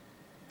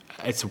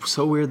 it's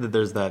so weird that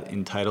there's that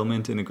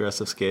entitlement in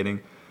aggressive skating.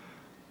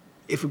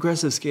 If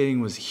aggressive skating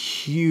was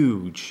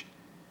huge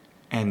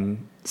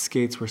and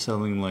skates were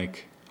selling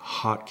like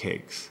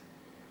hotcakes,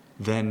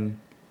 then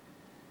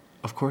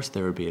of course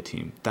there would be a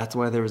team. That's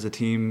why there was a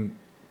team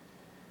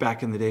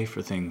back in the day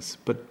for things.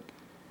 But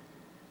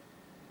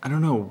I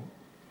don't know,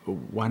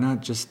 why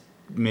not just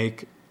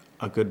make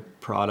a good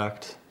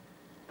product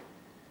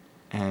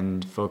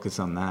and focus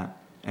on that?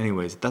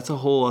 Anyways, that's a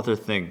whole other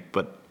thing,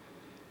 but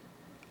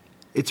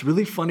it's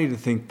really funny to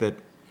think that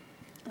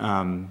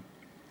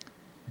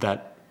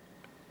that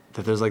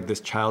there's like this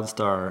child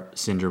star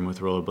syndrome with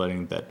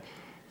rollerblading, that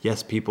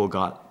yes, people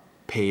got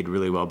paid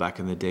really well back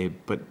in the day,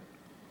 but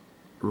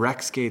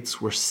rec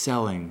skates were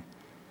selling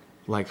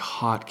like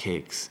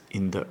hotcakes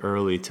in the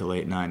early to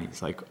late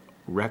 90s. Like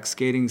rec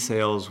skating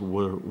sales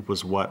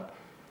was what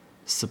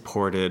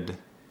supported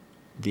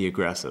the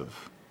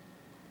aggressive.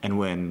 And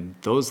when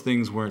those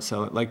things weren't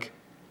selling, like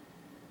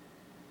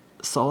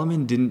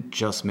Salomon didn't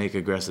just make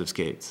aggressive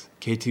skates.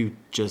 K2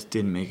 just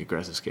didn't make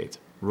aggressive skates.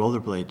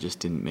 Rollerblade just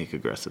didn't make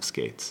aggressive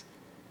skates.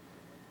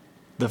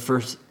 The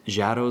first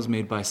Jados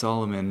made by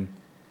Salomon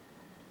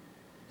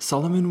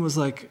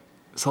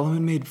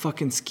made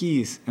fucking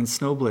skis and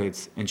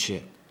snowblades and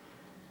shit.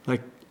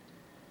 Like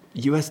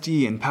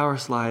USD and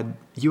Powerslide,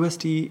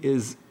 USD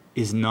is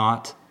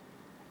not,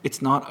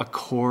 it's not a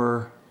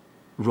core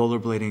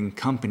rollerblading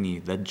company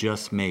that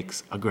just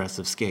makes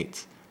aggressive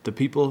skates. The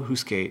people who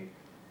skate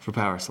for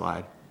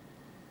Powerslide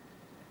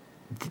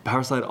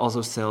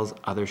also sells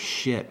other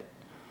shit.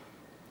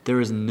 There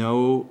is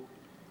no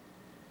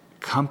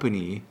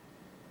company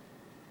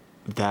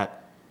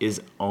that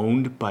is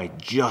owned by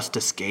just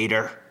a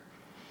skater,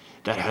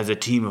 that has a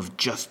team of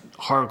just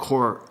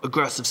hardcore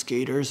aggressive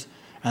skaters,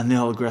 and they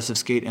all aggressive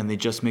skate and they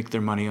just make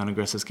their money on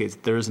aggressive skates.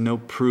 There is no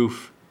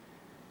proof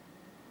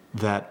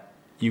that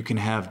you can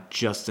have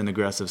just an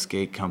aggressive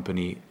skate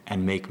company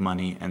and make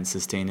money and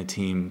sustain a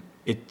team.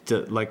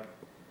 Like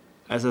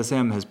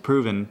SSM has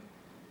proven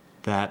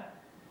that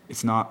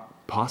it's not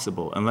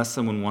possible unless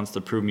someone wants to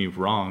prove me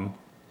wrong.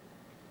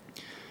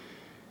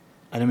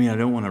 I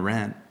don't want to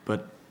rant,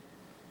 but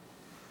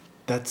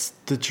that's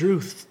the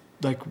truth.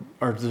 Like,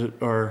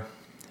 or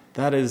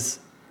that is,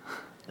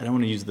 I don't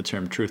want to use the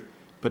term truth,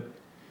 but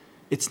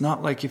it's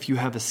not like if you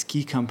have a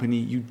ski company,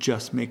 you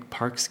just make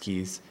park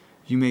skis.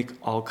 You make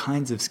all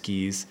kinds of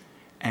skis,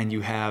 and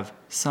you have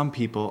some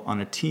people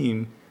on a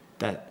team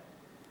that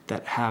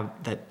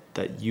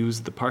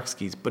use the park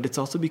skis, but it's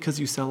also because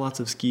you sell lots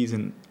of skis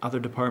in other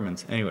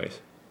departments. Anyways,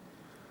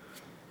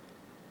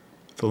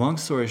 the long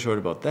story short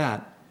about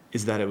that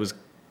is that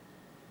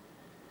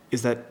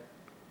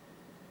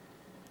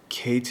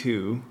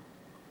K2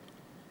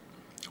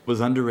 was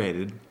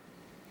underrated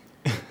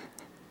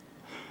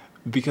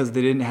because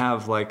they didn't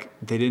have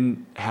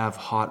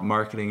hot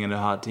marketing and a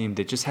hot team.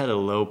 They just had a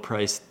low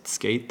priced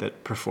skate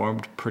that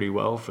performed pretty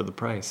well for the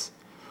price.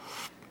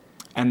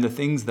 And the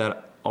things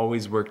that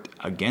always worked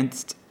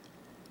against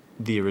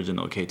the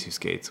original K2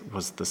 skates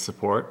was the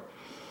support,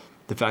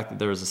 the fact that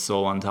there was a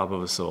sole on top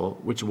of a sole,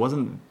 which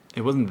wasn't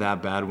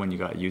that bad when you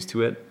got used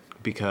to it,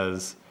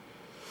 because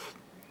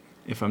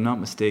if I'm not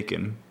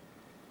mistaken,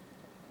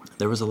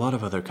 there was a lot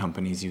of other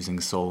companies using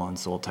sole on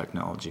sole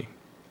technology.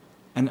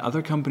 And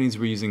other companies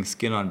were using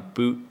skin on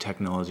boot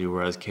technology,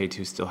 whereas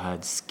K2 still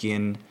had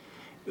skin.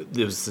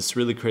 There was this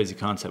really crazy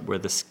concept where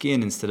the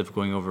skin, instead of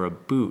going over a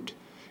boot,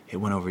 it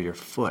went over your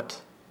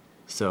foot.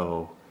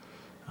 So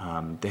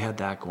they had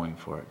that going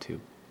for it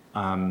too.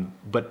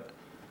 But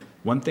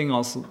one thing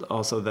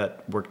also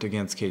that worked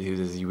against K2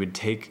 is you would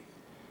take,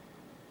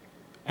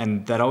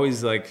 and that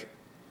always like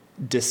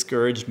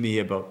discouraged me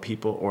about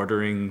people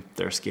ordering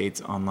their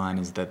skates online,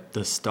 is that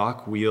the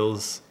stock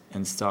wheels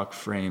and stock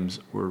frames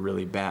were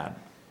really bad.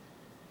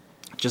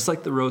 Just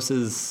like the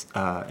Rose's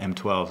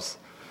M12s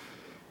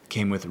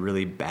came with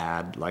really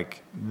bad,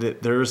 like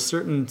there are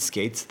certain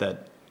skates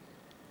that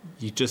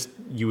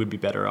you would be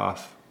better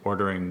off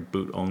ordering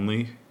boot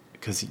only,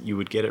 because you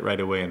would get it right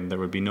away and there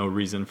would be no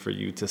reason for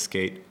you to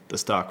skate the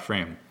stock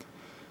frame.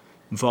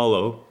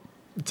 Volo,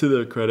 to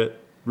their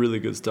credit, really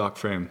good stock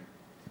frame.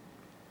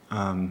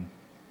 And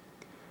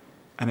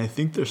I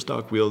think their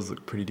stock wheels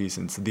look pretty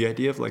decent. So the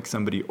idea of like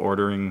somebody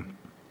ordering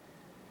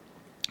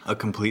a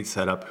complete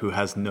setup who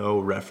has no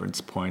reference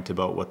point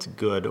about what's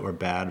good or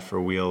bad for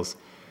wheels,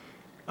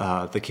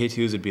 the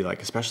K2s would be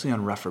like, especially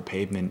on rougher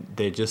pavement,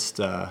 they just,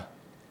 the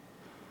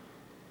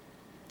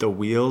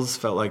wheels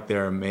felt like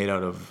they're made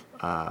out of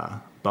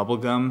bubble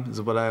gum,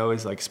 is what I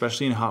always like.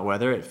 Especially in hot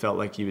weather, it felt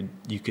like you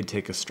could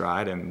take a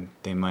stride and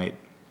they might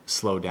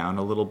slow down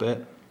a little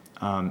bit.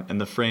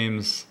 And the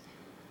frames,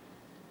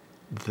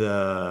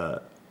 they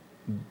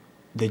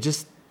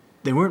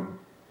weren't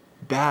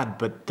bad,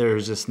 but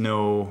there's just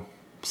no,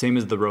 same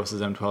as the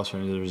Rose's M12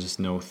 frames, there was just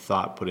no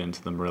thought put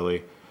into them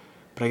really.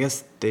 But I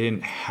guess they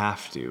didn't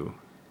have to.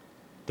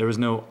 There was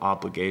no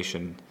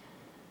obligation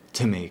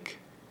to make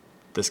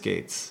the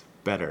skates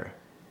better.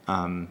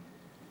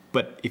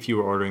 But if you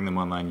were ordering them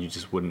online, you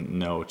just wouldn't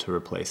know to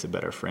replace a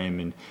better frame.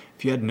 And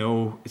if you had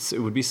it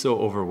would be so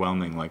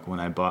overwhelming. Like when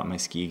I bought my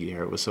ski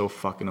gear, it was so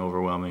fucking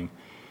overwhelming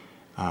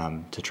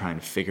to try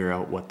and figure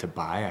out what to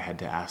buy. I had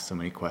to ask so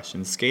many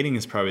questions. Skating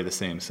is probably the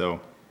same. So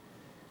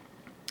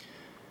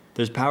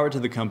there's power to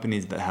the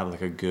companies that have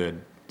like a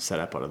good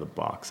setup out of the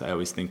box. I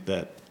always think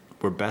that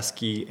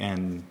Werbeski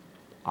and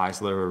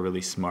Eisler were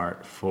really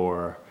smart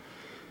for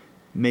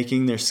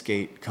making their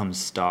skate come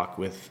stock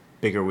with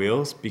bigger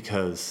wheels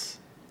because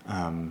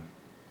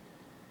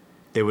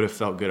they would have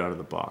felt good out of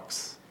the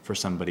box for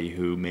somebody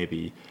who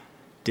maybe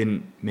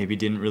didn't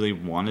really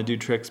want to do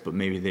tricks, but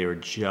maybe they were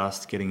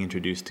just getting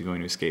introduced to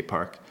going to a skate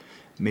park.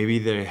 Maybe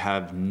they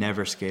have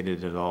never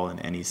skated at all in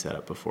any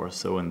setup before.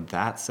 So in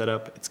that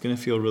setup, it's going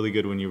to feel really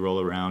good when you roll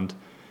around,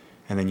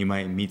 and then you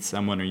might meet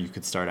someone, or you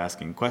could start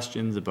asking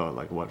questions about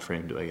like, what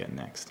frame do I get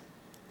next?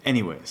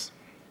 Anyways,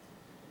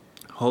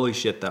 holy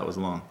shit, that was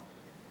long.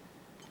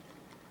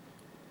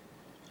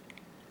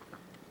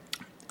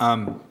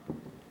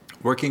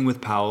 Working with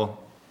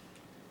Powell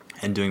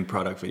and doing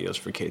product videos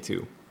for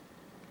K2.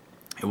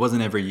 It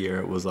wasn't every year.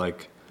 It was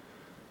like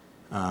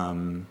a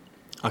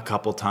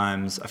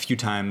few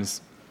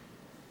times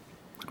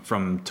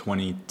from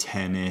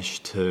 2010-ish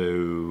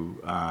to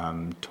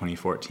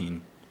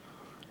 2014.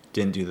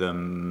 Didn't do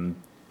them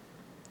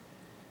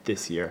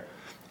this year.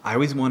 I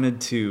always wanted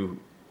to,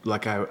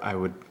 like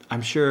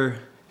I'm sure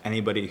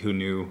anybody who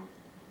knew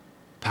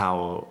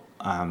Powell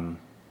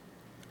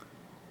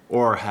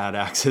or had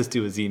access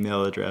to his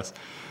email address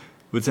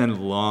would send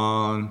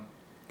long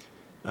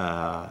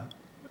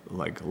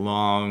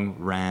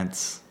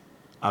rants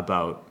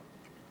about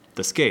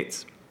the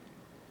skates,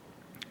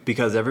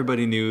 because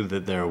everybody knew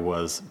that there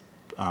was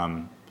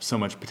so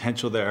much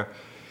potential there.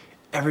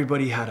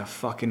 Everybody had a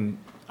fucking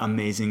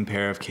amazing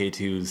pair of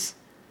K2s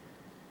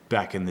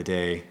back in the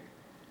day.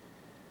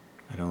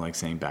 I don't like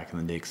saying back in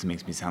the day because it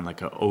makes me sound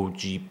like an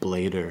OG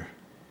blader.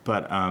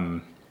 But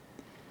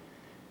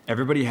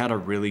everybody had a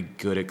really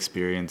good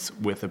experience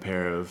with a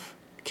pair of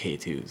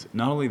K2s.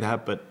 Not only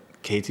that, but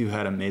K2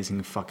 had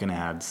amazing fucking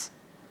ads.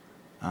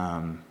 They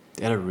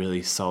had a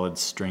really solid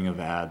string of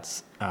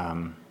ads,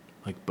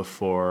 like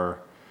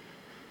before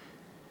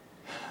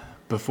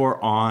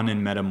On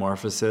and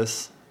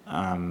Metamorphosis,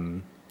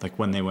 like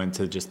when they went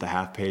to just the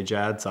half-page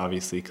ads,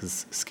 obviously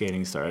because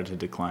skating started to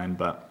decline,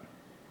 but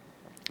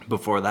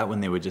before that,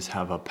 when they would just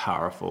have a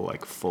powerful,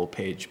 like,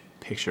 full-page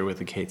picture with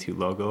the K2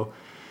 logo,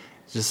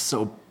 just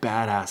so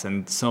badass,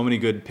 and so many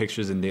good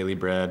pictures in Daily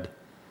Bread.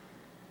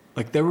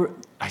 Like,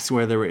 I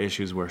swear there were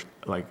issues where,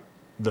 like,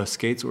 the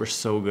skates were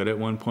so good at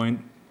one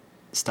point,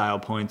 style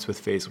points with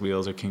face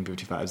wheels or King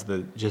 55s,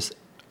 that just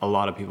a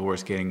lot of people were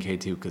skating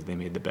K2 because they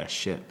made the best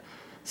shit.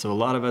 So a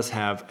lot of us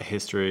have a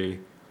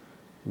history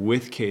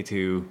with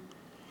K2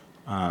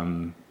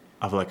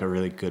 of like a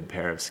really good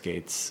pair of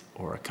skates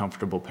or a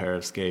comfortable pair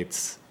of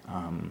skates.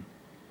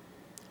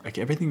 Like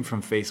everything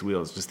from face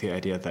wheels, just the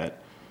idea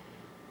that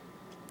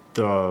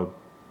the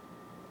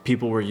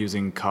people were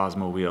using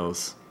Cosmo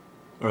wheels,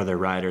 or their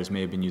riders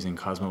may have been using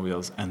Cosmo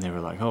wheels, and they were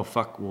like, oh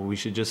fuck, well we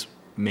should just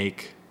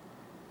make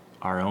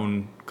our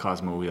own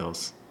Cosmo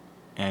wheels,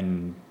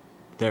 and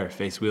they're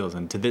face wheels.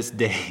 And to this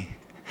day,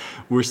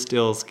 we're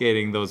still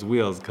skating those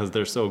wheels because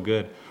they're so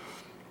good,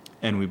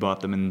 and we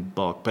bought them in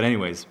bulk. But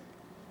anyways,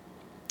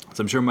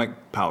 so I'm sure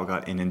Mike Powell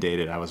got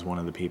inundated. I was one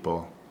of the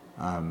people,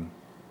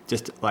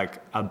 just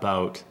like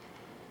about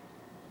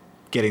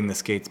getting the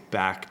skates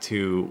back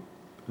to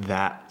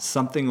that,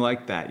 something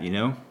like that, you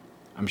know?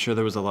 I'm sure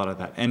there was a lot of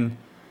that. And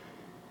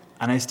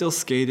I still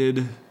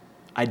skated.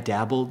 I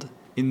dabbled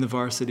in the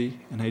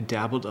varsity, and I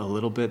dabbled a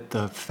little bit.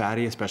 The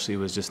fatty especially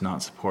was just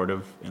not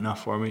supportive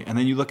enough for me. And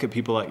then you look at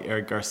people like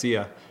Eric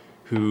Garcia,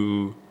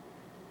 who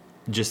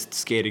just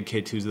skated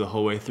K2s the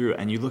whole way through,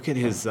 and you look at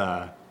his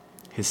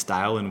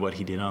style and what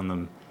he did on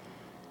them.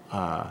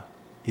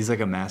 He's like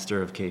a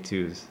master of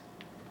K2s.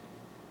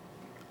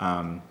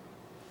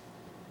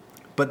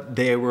 But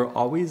they were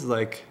always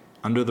like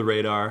under the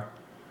radar,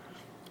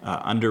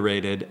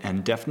 underrated,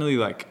 and definitely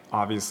like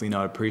obviously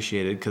not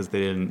appreciated because they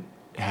didn't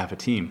have a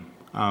team.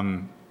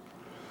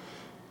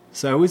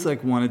 So I always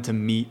like wanted to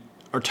meet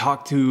or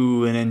talk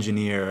to an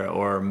engineer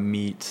or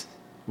meet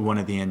one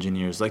of the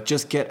engineers, like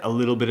just get a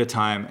little bit of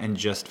time and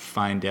just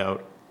find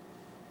out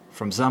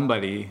from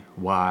somebody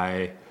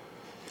why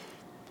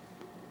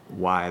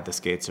the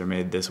skates are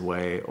made this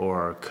way,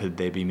 or could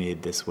they be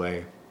made this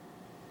way.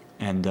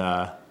 And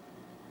I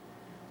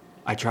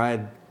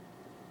tried.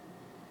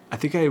 I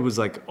think I was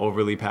like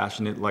overly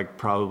passionate, like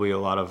probably a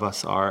lot of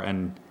us are,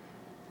 and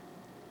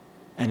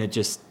it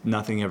just,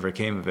 nothing ever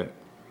came of it.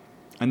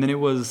 And then it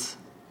was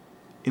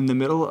in the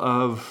middle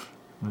of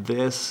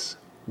this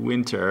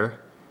winter,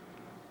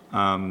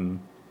 I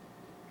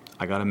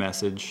got a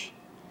message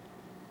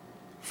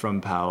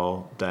from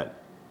Powell that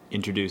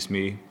introduced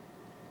me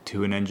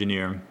to an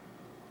engineer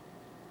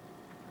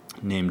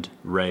named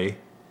Ray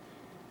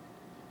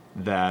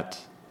that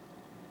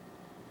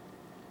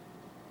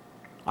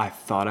I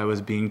thought I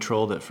was being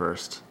trolled at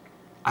first.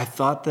 I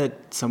thought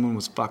that someone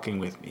was fucking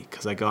with me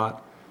because I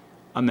got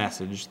a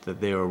message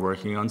that they were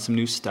working on some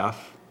new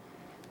stuff,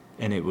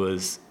 and it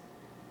was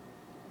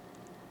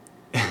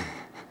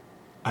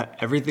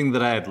everything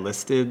that I had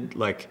listed,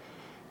 like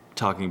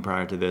talking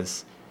prior to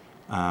this.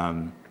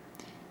 The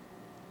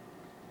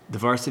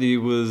varsity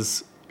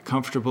was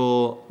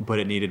comfortable, but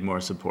it needed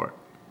more support.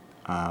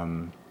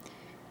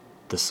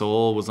 The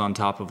sole was on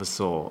top of a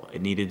sole.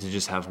 It needed to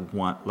just have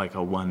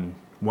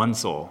one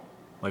sole.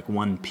 like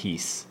one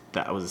piece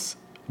that was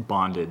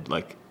bonded,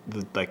 like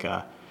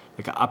a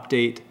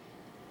update,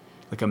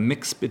 like a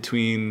mix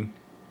between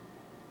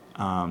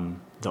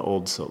the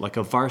old sole, like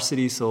a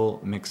varsity sole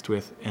mixed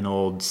with an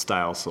old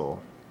style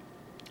sole.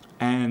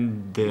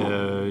 And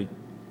the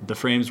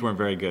frames weren't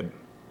very good.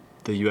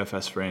 The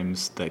UFS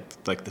frames,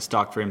 like the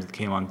stock frames that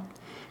came on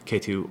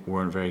K2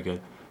 weren't very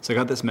good. So I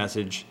got this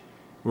message,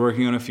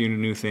 working on a few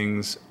new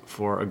things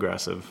for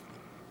Aggressive.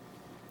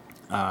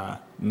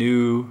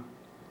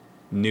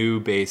 New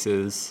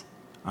bases,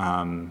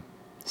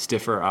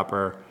 stiffer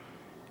upper,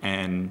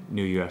 and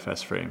new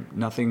UFS frame.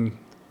 Nothing,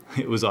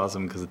 it was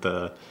awesome because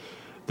the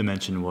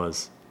mention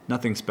was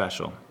nothing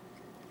special.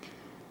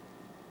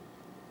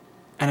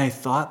 And I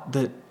thought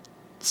that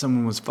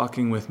someone was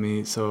fucking with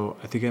me, so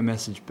I think I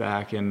messaged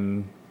back,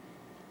 and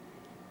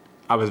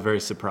I was very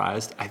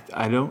surprised. I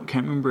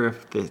can't remember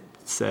if they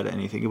said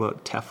anything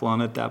about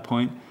Teflon at that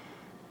point,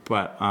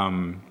 but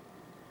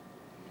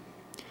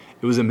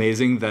it was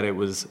amazing that it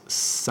was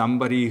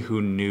somebody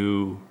who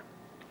knew,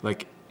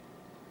 like,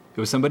 it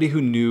was somebody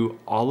who knew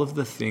all of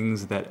the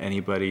things that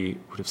anybody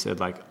would have said,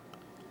 like,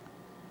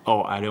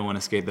 oh, I don't want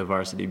to skate the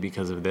varsity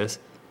because of this.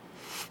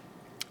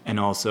 And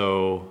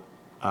also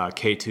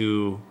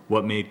K2,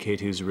 what made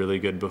K2s really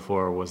good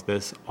before was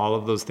this. All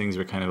of those things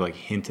were kind of like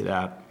hinted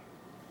at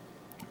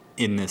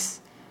in this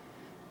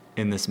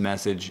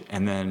message.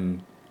 And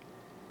then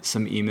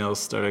some emails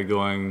started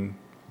going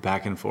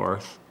back and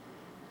forth.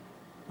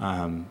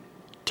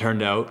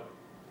 Turned out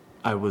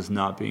I was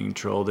not being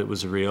trolled. It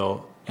was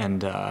real.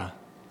 And I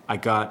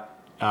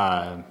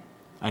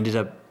ended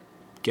up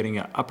getting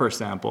an upper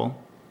sample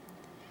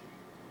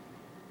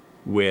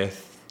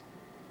with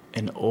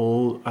an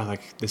old,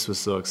 this was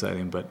so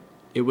exciting, but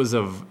it was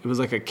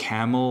like a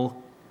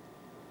camel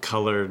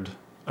colored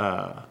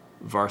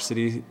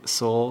varsity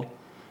sole.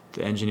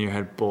 The engineer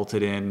had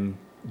bolted it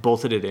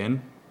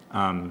in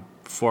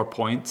 4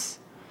 points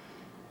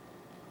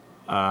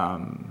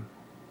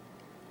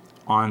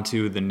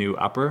onto the new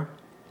upper.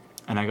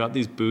 And I got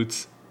these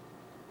boots.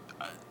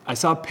 I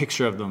saw a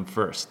picture of them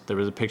first. There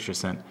was a picture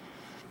sent.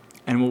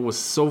 And what was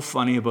so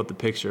funny about the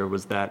picture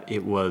was that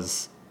it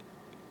was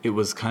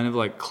kind of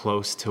like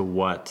close to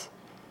what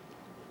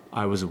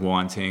I was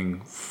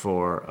wanting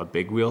for a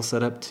big wheel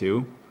setup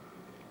too.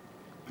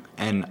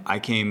 And I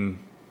came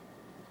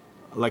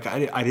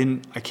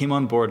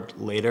on board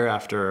later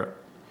after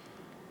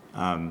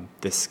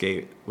this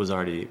skate was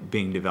already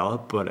being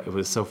developed, but it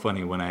was so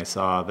funny when I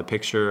saw the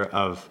picture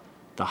of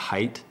the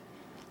height,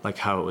 like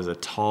how it was a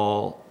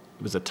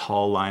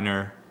tall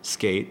liner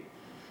skate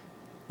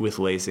with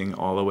lacing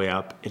all the way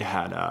up. It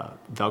had a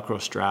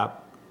Velcro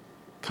strap,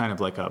 kind of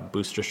like a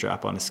booster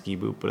strap on a ski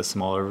boot, but a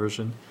smaller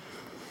version.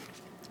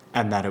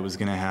 And that it was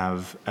going to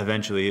have,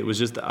 eventually, it was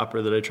just the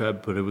upper that I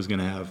tried, but it was going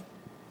to have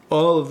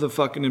all of the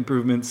fucking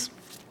improvements,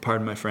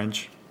 pardon my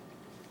French,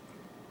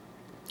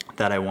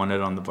 that I wanted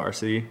on the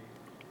varsity.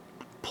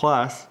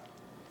 Plus,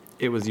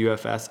 it was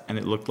UFS, and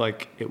it looked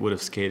like it would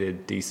have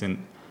skated decent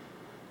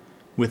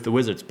with the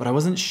Wizards. But I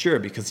wasn't sure,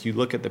 because you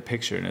look at the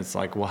picture, and it's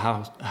like,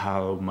 well,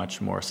 how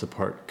much more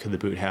support could the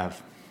boot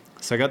have?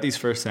 So I got these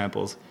first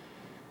samples,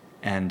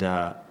 and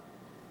I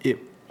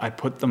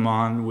put them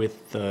on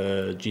with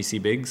the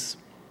GC Bigs,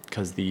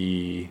 because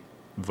the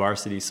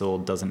varsity sole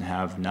doesn't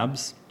have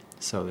nubs,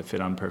 so they fit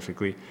on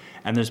perfectly.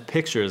 And there's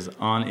pictures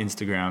on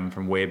Instagram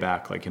from way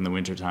back, like in the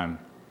wintertime.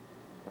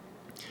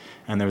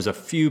 And there was a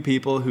few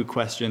people who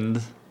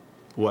questioned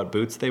what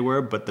boots they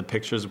were, but the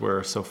pictures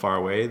were so far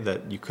away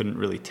that you couldn't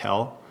really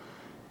tell.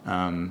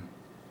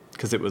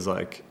 Because it was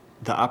like,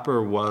 the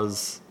upper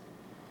was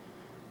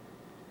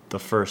the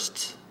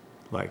first,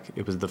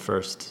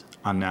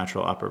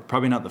 unnatural upper.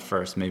 Probably not the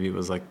first, maybe it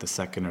was like the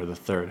second or the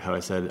third. How I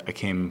said I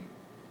came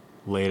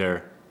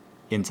later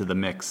into the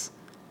mix.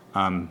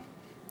 But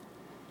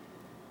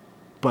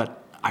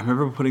I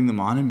remember putting them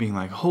on and being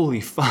like,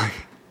 holy fuck.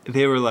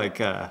 They were like,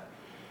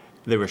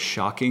 they were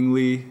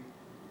shockingly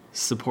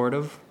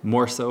supportive,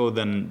 more so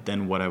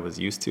than what I was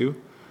used to,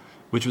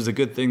 which was a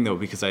good thing though,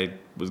 because I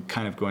was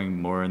kind of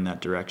going more in that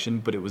direction.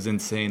 But it was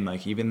insane,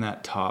 like even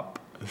that top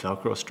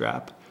Velcro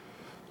strap,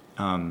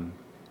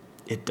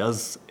 it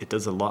does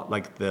a lot,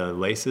 like the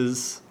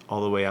laces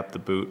all the way up the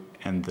boot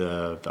and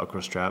the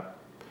Velcro strap.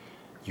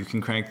 You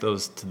can crank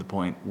those to the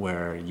point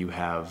where you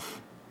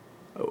have,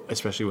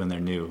 especially when they're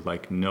new,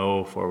 like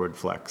no forward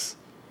flex.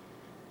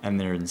 And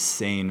they're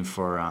insane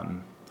for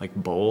like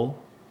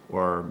bowl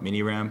or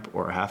mini ramp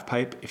or half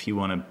pipe if you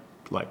want to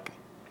like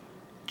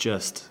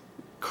just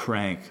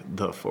crank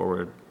the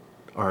forward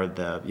or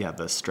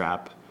the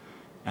strap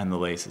and the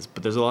laces.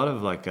 But there's a lot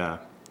of there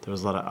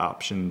was a lot of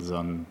options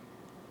on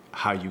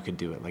how you could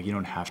do it. Like you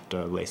don't have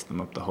to lace them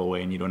up the whole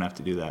way, and you don't have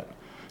to do that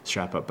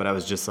strap up. But I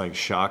was just like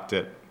shocked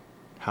at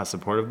how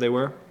supportive they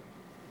were.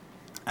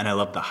 And I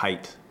love the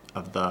height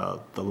of the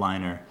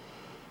liner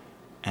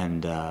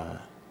and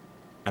the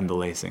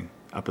lacing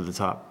up at the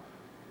top.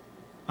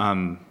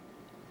 And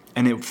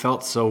it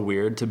felt so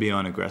weird to be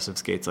on aggressive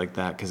skates like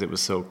that, because it was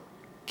so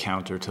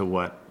counter to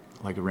what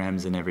like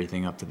Rems and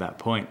everything up to that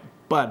point.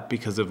 But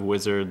because of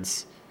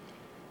Wizards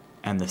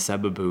and the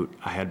Seba boot,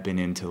 I had been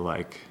into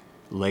like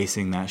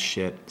lacing that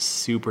shit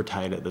super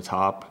tight at the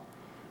top,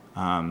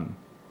 and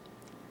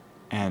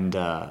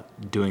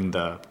doing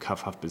the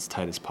cuff up as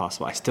tight as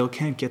possible. I still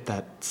can't get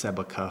that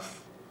Seba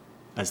cuff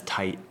as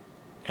tight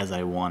as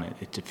I want it.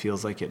 It just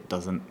feels like it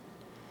doesn't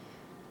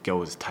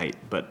go as tight.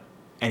 But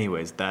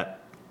anyways,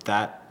 that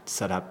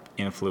setup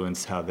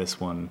influenced how this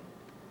one,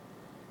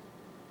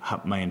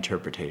 my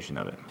interpretation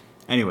of it.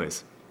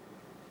 Anyways,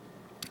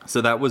 so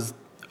that was,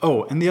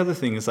 oh, and the other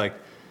thing is like,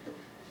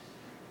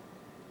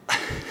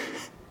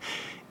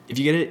 if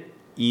you get an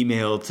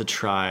email to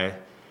try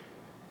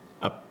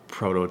a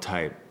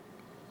prototype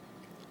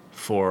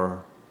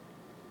for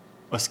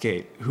a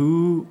skate,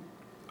 who's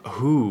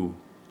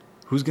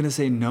gonna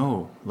say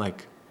no?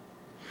 Like,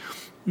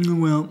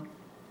 well,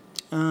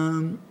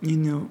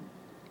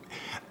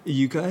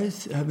 you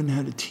guys haven't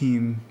had a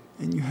team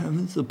and you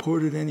haven't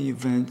supported any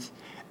events,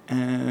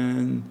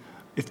 and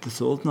if the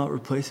sole's not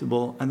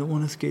replaceable, I don't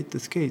want to skate the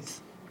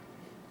skates.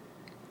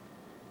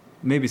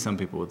 Maybe some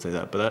people would say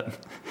that, but that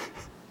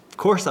of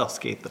course I'll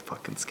skate the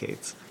fucking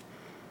skates.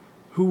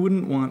 Who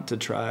wouldn't want to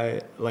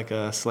try like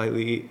a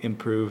slightly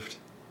improved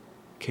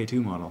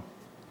K2 model?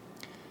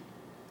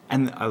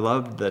 And I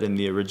loved that in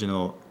the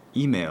original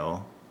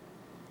email,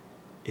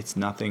 it's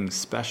nothing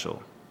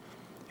special.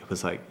 It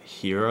was like,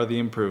 here are the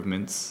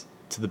improvements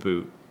to the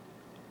boot,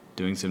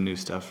 doing some new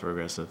stuff for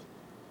aggressive.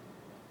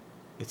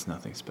 It's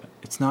nothing special.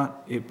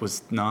 It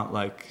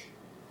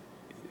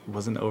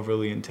wasn't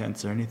overly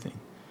intense or anything.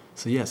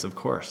 So yes, of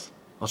course,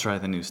 I'll try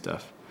the new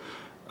stuff.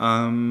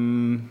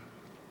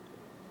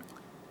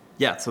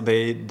 Yeah, so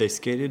they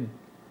skated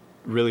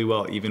really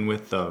well, even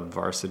with the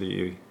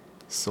varsity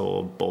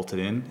sole bolted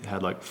in. It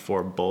had like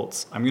 4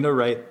 bolts. I'm going to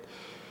write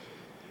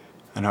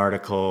an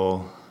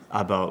article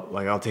about,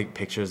 like, I'll take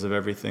pictures of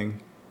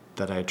everything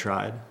that I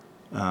tried.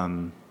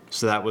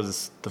 So that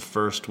was the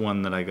first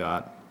one that I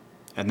got.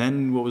 And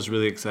then what was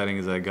really exciting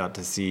is I got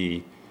to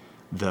see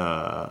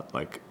the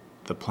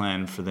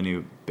plan for the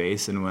new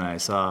base. And when I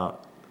saw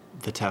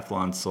the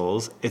Teflon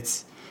soles,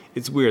 it's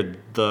weird.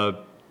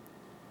 The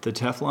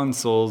Teflon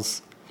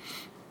soles,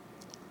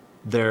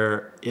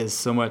 there is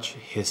so much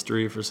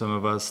history for some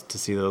of us to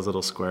see those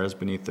little squares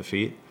beneath the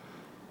feet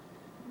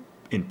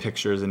in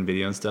pictures and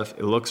video and stuff.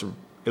 It looks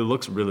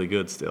really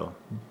good still.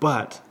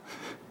 But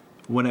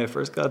when I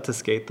first got to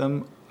skate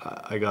them,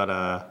 I got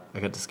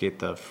to skate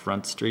the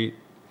front street.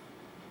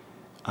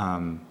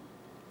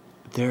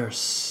 They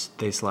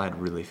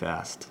slide really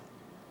fast.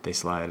 They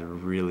slide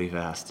really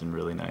fast and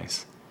really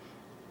nice.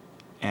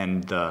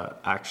 And the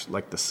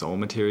sole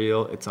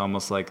material, it's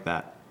almost like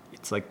that.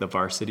 It's like the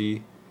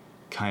varsity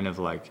kind of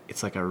like,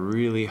 it's like a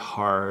really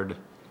hard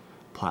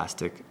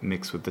plastic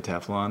mixed with the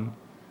Teflon.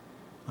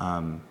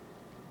 I'm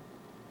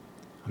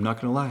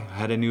not gonna lie, I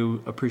had a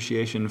new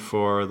appreciation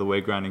for the way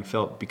grinding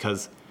felt,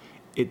 because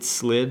it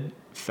slid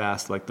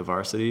fast like the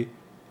varsity,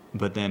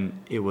 but then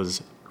it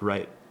was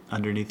right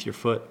underneath your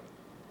foot.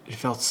 It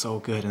felt so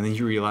good. And then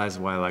you realize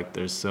why, like,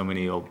 there's so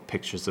many old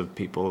pictures of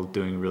people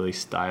doing really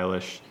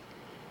stylish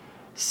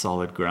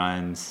solid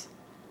grinds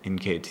in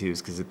K2s,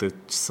 because the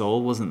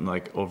sole wasn't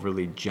like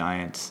overly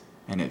giant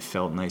and it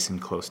felt nice and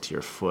close to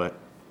your foot.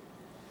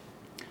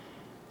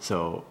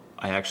 So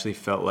I actually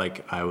felt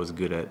like I was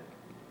good at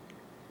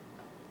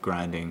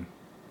grinding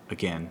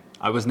again.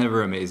 I was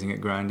never amazing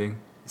at grinding.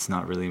 It's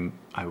not really,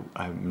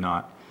 I'm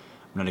not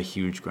a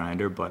huge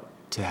grinder, but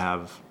to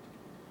have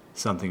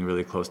something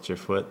really close to your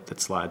foot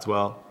that slides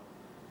well,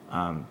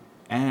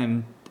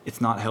 and it's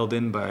not held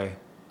in by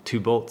 2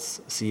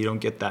 bolts, so you don't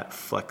get that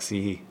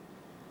flexy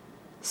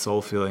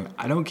sole feeling.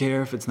 I don't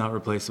care if it's not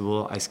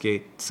replaceable. I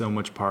skate so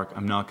much park.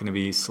 I'm not going to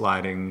be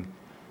sliding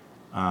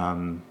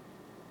a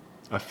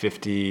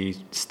 50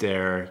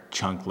 stair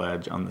chunk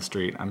ledge on the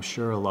street. I'm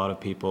sure a lot of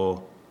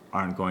people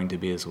aren't going to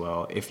be as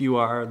well. If you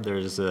are,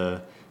 there's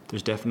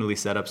definitely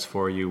setups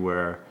for you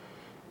where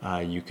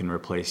you can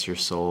replace your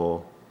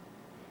sole.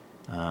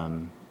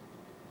 I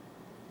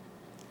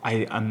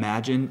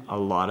imagine a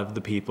lot of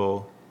the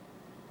people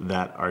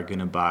that are going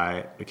to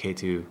buy a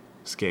K2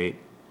 skate,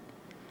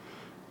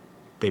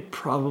 they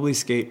probably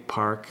skate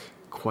park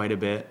quite a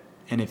bit.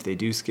 And if they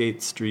do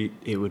skate street,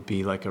 it would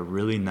be like a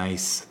really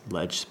nice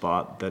ledge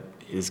spot that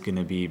is going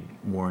to be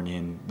worn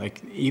in.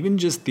 Like, even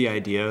just the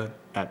idea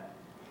at,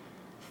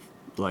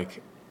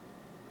 like,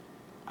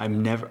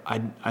 I'm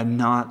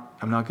not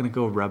going to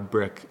go rub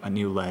brick a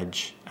new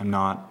ledge.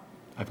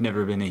 I've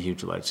never been a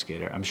huge ledge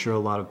skater. I'm sure a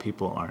lot of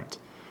people aren't.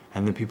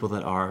 And the people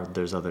that are,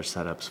 there's other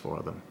setups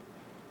for them.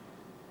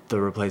 The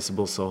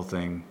replaceable sole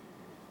thing,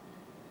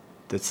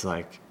 that's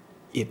like,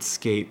 it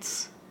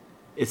skates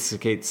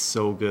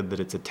so good that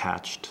it's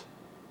attached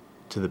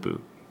to the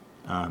boot.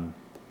 And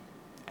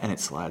it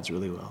slides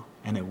really well.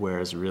 And it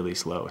wears really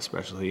slow,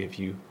 especially if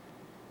you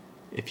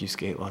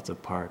skate lots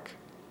of park.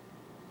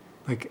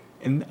 Like,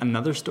 and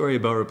another story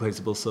about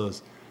replaceable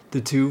soles, the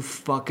 2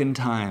 fucking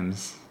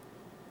times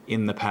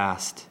in the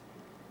past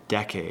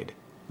decade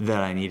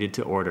that I needed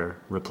to order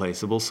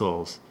replaceable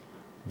soles,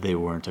 they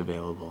weren't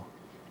available.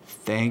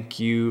 Thank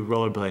you,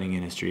 rollerblading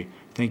industry.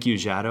 Thank you,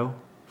 Jado,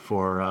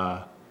 for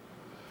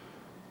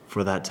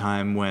that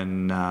time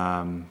when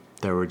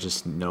there were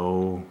just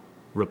no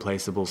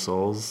replaceable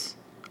soles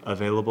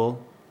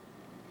available.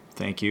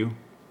 Thank you.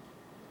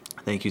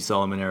 Thank you,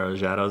 Solomon Arrow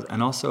Jados.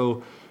 And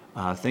also,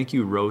 thank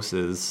you,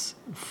 Roses,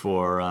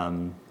 for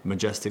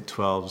Majestic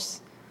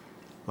 12's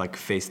like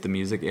Face the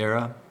Music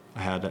era.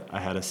 I had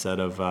a set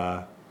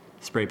of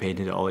spray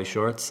painted Ollie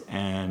shorts,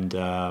 and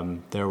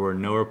there were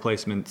no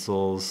replacement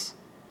soles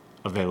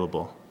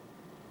available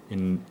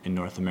in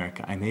North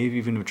America. I may have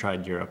even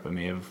tried Europe. I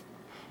may have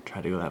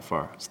tried to go that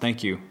far. So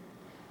thank you.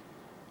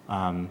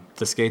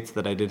 The skates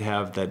that I did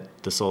have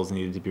that the soles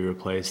needed to be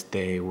replaced,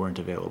 they weren't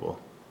available.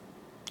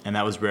 And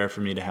that was rare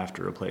for me to have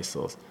to replace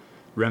soles.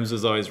 Rems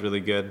was always really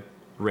good.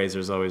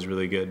 Razor's always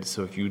really good.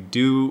 So if you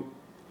do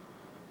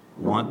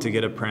want to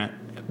get a brand,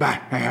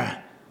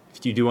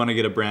 if you do want to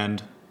get a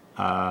brand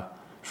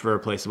for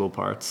replaceable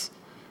parts,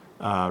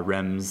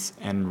 Rems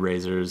and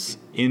Razors,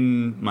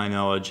 in my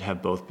knowledge,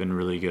 have both been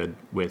really good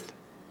with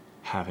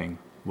having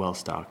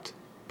well-stocked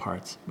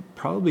parts.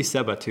 Probably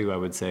Seba too, I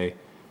would say.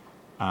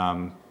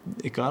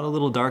 It got a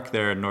little dark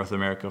there in North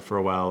America for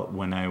a while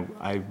when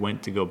I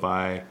went to go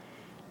buy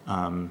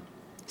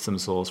some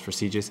soles for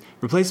CJs.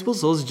 Replaceable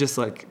soles, just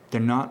like,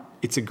 they're not,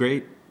 it's a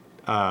great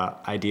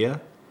idea,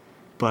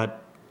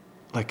 but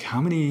like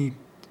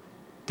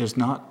there's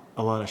not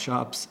a lot of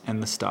shops,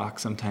 and the stock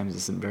sometimes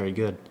isn't very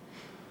good.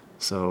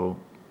 So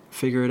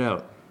figure it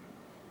out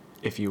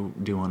if you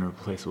do want a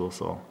replaceable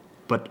sole.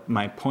 But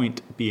my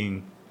point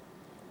being,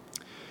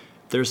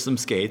 there's some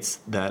skates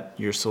that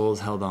your sole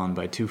is held on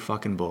by 2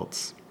 fucking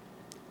bolts.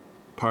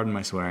 Pardon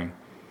my swearing.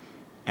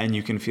 And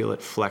you can feel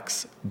it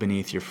flex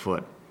beneath your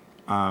foot.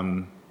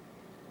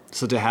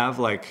 So to have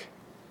like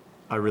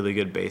a really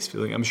good base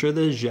feeling, I'm sure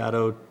the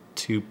Jado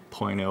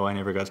 2.0, I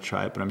never got to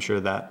try it, but I'm sure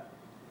that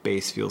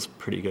base feels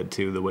pretty good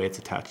too, the way it's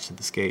attached to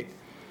the skate.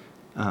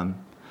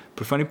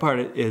 But funny part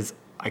is,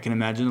 I can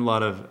imagine a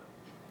lot of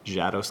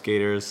Jado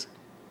skaters,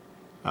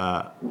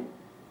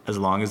 as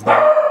long as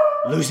they're...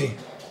 Lucy!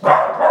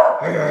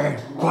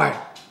 Quiet!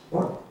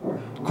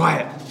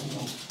 Quiet!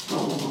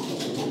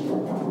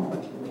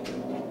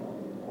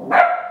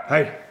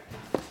 Hey!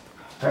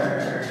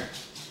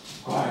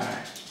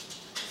 Quiet!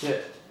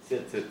 Sit.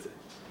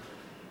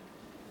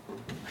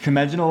 I can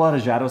imagine a lot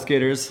of Jado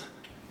skaters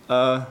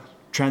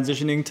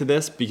transitioning to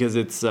this, because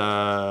it's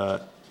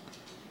a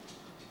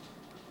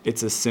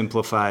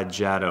simplified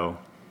Jado.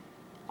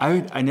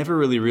 I never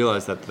really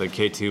realized that the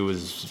K2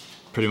 was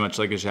pretty much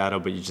like a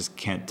Jado, but you just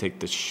can't take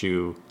the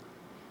shoe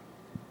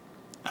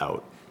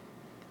out.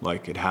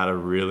 Like, it had a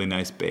really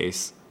nice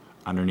base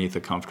underneath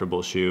a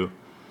comfortable shoe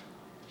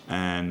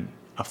and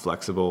a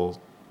flexible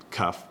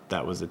cuff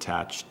that was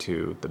attached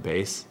to the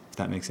base, if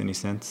that makes any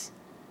sense.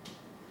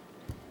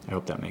 I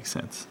hope that makes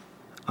sense.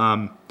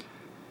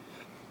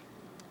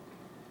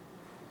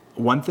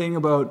 One thing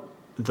about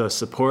the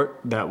support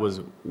that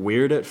was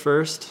weird at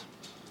first,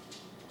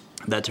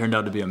 that turned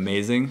out to be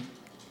amazing,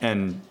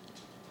 and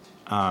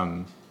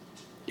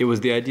it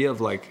was the idea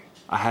of, like,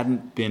 I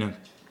hadn't been a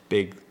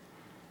big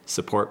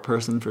support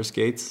person for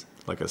skates,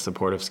 like a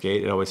supportive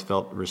skate. It always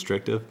felt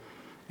restrictive.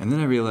 And then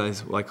I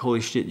realized, like,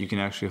 holy shit, you can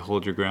actually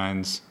hold your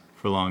grinds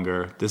for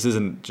longer. This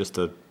isn't just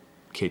a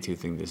K2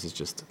 thing. This is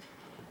just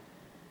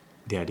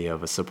the idea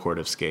of a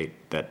supportive skate,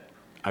 that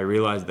I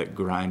realized that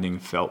grinding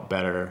felt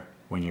better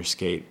when your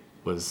skate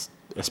was,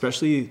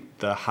 especially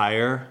the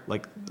higher,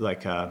 like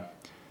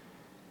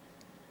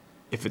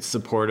if it's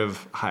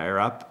supportive higher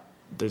up,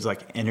 there's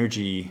like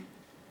energy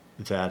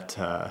that,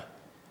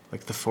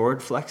 like the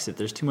forward flex, if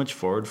there's too much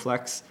forward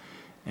flex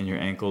and your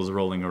ankle's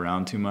rolling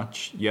around too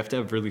much, you have to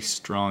have really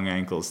strong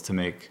ankles to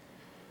make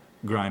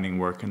grinding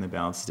work, and the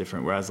balance is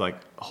different. Whereas like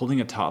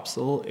holding a top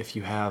sole, if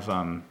you have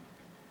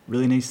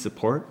really nice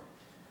support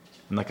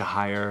and like a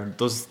higher,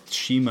 those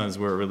Shimas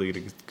were a really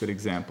good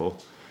example.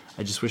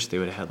 I just wish they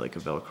would have had like a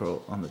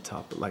Velcro on the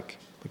top, but like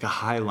a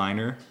high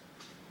liner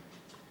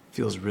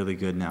feels really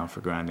good now for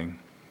grinding.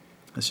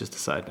 That's just a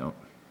side note.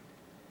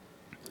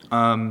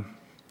 So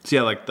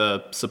yeah, like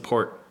the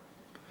support,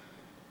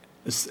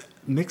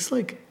 mix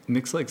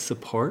like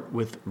support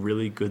with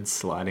really good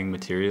sliding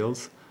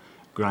materials,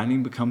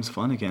 grinding becomes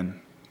fun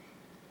again.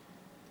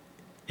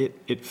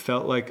 It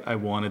felt like I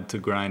wanted to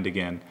grind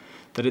again.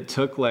 That it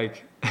took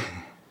like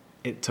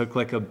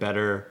a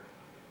better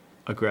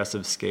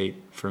aggressive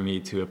skate for me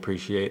to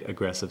appreciate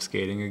aggressive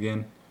skating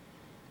again.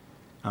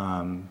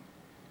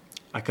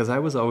 Because I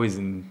was always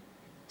in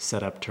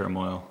setup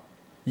turmoil.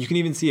 You can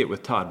even see it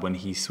with Todd when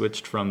he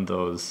switched from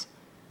the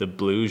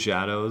blue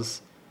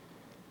Jados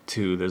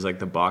to, there's like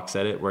the box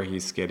edit where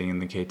he's skating in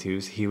the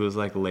K2s. He was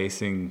like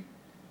lacing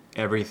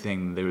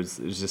everything. It was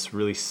just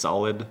really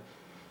solid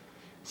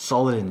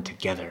and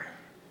together.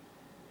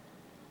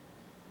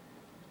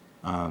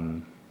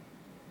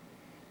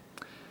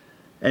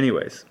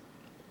 Anyways,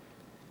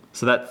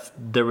 so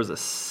there was a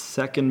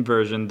second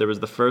version. There was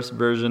the first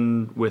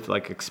version with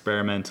like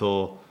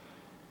experimental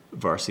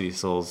Varsity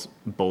soles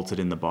bolted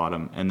in the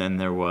bottom. And then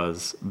there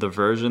was the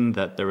version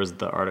that there was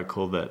the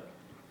article that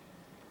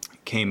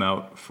came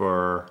out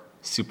for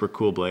super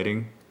cool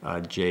blading.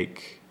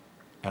 Jake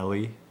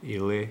Ellie,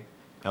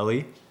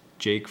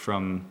 Jake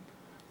from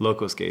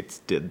Loco Skates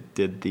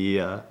did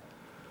the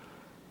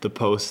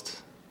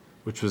post,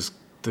 which was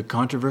the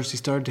controversy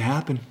started to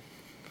happen.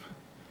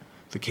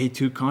 The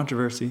K2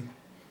 controversy.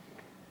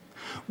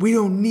 We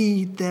don't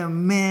need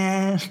them,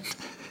 man.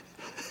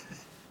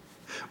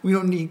 We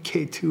don't need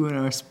K2 in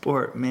our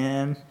sport,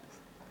 man.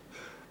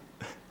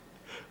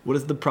 What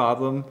is the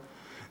problem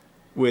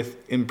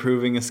with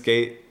improving a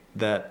skate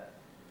that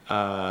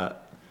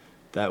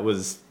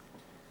was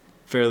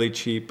fairly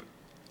cheap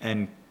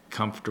and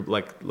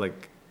comfortable,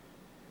 like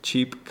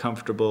cheap,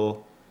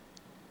 comfortable,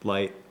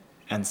 light,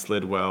 and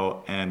slid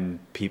well, and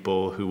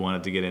people who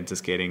wanted to get into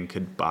skating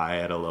could buy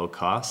at a low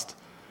cost?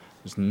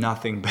 There's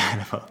nothing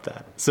bad about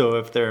that. So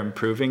if they're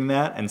improving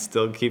that and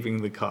still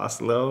keeping the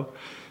cost low,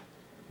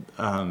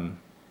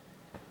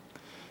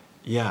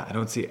 yeah, I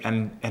don't see,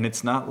 and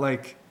it's not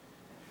like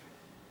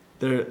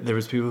there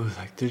was people who were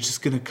like, they're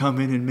just gonna come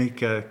in and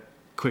make a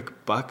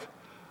quick buck.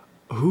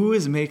 Who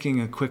is making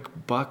a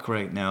quick buck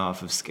right now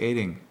off of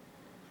skating?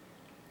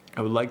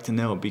 I would like to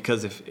know,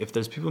 because if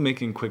there's people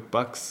making quick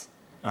bucks,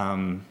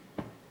 I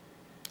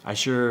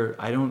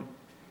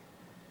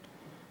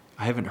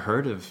haven't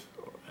heard of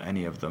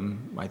any of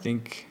them. I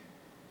think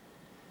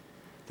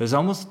there's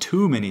almost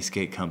too many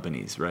skate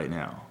companies right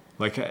now.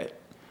 Like,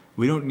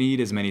 we don't need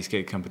as many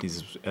skate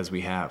companies as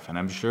we have, and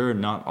I'm sure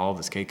not all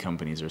the skate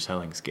companies are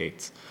selling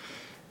skates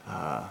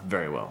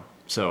very well.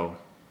 So,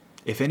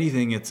 if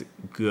anything, it's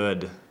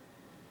good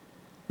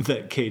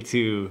that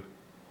K2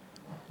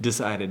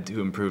 decided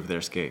to improve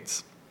their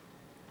skates.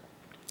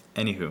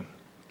 Anywho,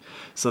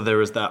 so there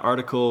was that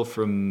article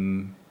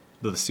from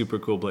the Super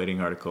Cool Blading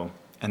article,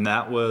 and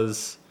that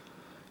was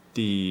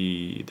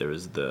there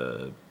was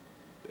the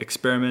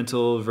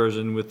experimental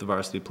version with the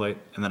varsity plate,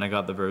 and then I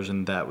got the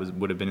version that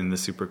would have been in the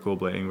Super Cool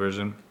Blading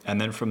version. And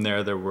then from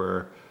there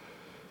were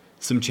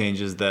some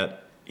changes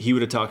that he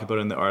would have talked about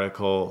in the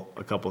article,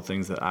 a couple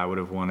things that I would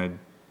have wanted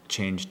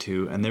changed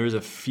too. And there was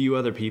a few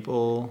other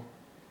people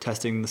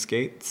testing the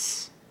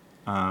skates,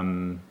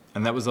 and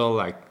that was all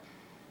like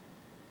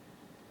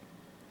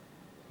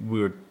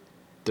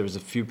there was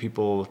a few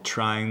people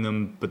trying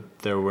them, but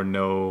there were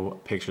no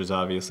pictures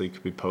obviously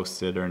could be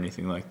posted or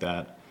anything like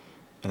that.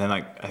 And then,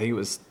 like, I think it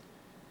was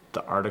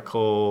the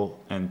article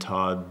and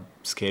Todd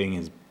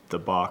skating the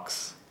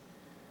box.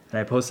 And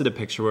I posted a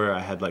picture where I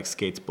had, like,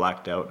 skates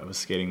blacked out. I was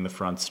skating the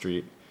front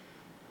street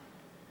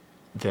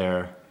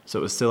there. So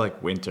it was still,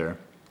 like, winter.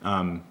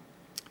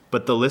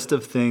 But the list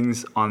of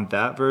things on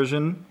that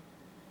version,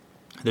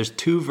 there's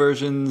two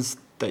versions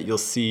that you'll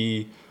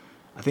see.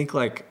 I think,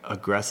 like,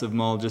 Aggressive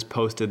Mall just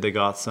posted they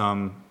got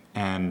some,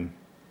 and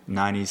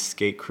 90s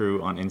Skate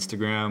Crew on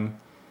Instagram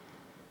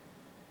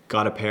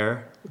got a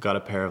pair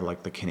of,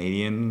 like, the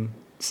Canadian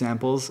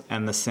samples,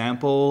 and the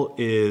sample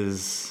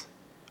is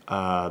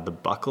the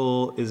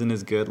buckle isn't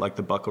as good, like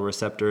the buckle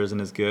receptor isn't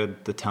as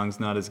good, the tongue's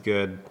not as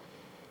good,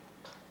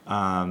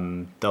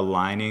 the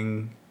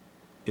lining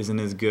isn't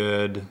as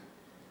good,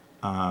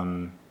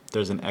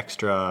 there's an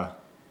extra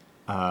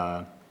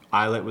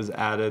eyelet was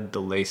added,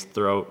 the lace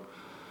throat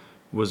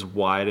was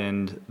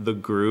widened, the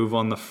groove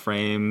on the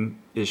frame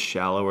is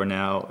shallower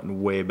now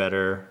and way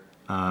better.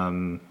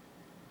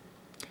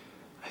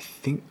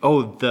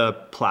 The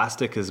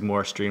plastic is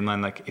more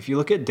streamlined. Like, if you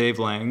look at Dave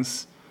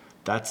Lang's,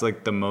 that's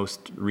like the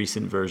most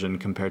recent version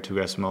compared to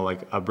Esmo.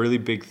 Like, a really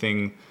big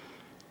thing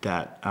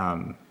that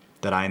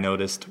I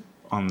noticed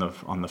on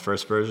the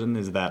first version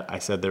is that I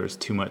said there was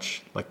too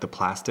much, like, the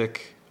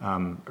plastic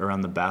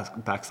around the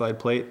backslide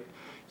plate.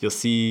 You'll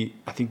see,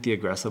 I think the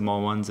Aggressive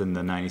Mall ones and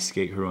the 90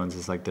 Skate Crew ones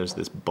is like there's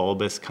this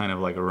bulbous kind of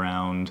like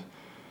round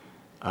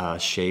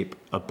shape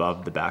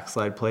above the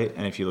backslide plate.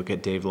 And if you look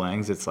at Dave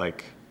Lang's, it's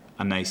like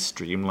a nice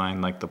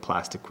streamline, like the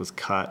plastic was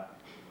cut.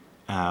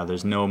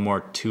 There's no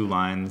more two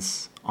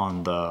lines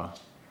on the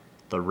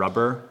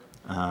rubber.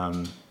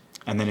 And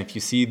then if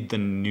you see the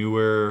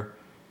newer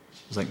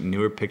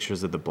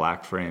pictures of the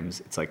black frames,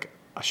 it's like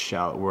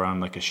we're on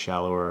like a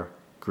shallower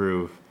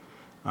groove.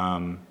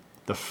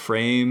 The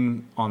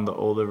frame on the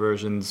older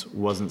versions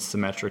wasn't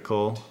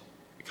symmetrical.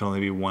 It can only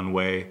be one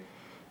way.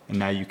 And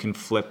now you can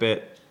flip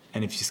it.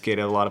 And if you skate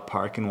at a lot of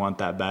park and want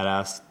that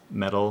badass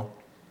metal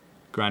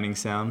grinding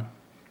sound,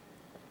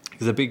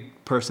 he's a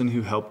big person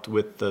who helped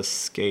with the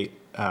skate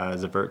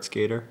as a vert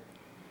skater.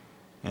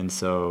 And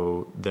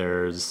so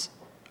there's,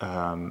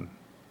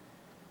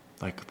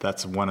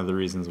 that's one of the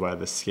reasons why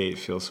the skate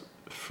feels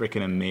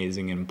freaking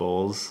amazing in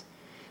bowls.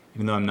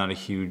 Even though I'm not a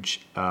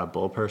huge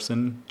bowl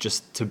person,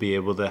 just to be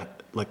able to,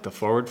 like the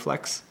forward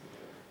flex,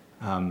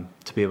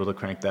 to be able to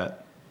crank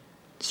that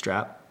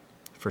strap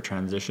for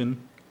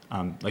transition.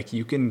 Like,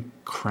 you can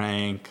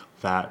crank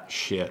that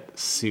shit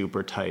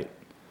super tight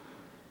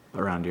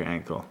around your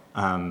ankle.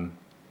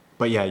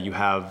 But yeah, you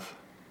have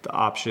the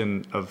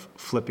option of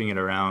flipping it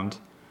around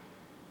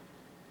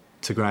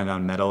to grind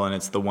on metal, and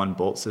it's the one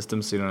bolt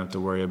system, so you don't have to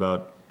worry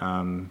about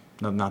no,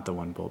 not the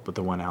one bolt, but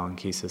the one Allen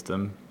key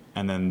system.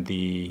 And then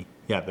the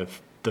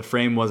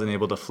frame wasn't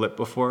able to flip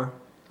before.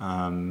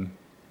 And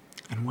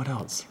what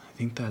else? I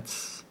think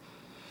that's,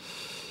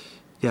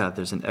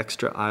 there's an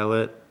extra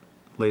eyelet,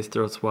 lace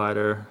throat's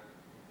wider.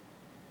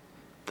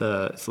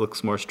 It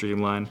looks more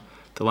streamlined.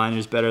 The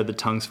liner's better, the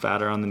tongue's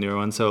fatter on the newer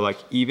one. So like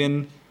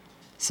even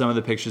some of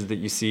the pictures that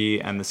you see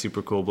and the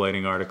Super Cool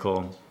Blading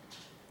article,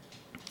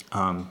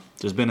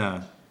 there's been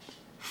a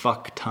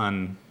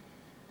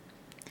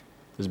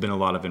there's been a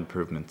lot of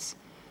improvements.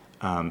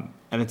 And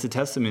it's a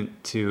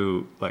testament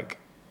to like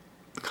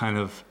kind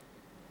of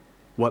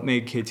what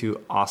made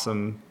K2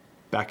 awesome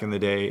back in the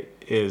day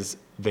is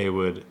they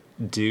would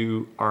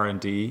do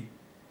R&D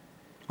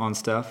on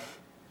stuff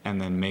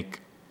and then make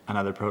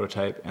another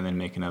prototype and then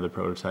make another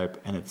prototype.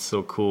 And it's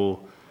so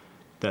cool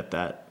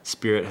that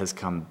spirit has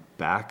come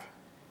back.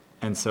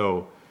 And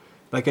so,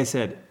 like I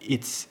said,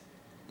 it's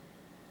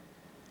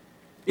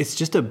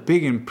just a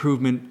big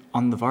improvement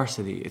on the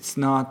Varsity. It's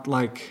not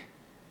like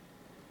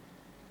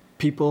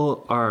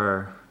people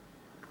are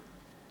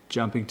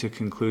jumping to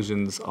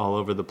conclusions all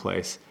over the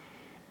place,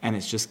 and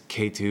it's just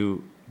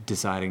K2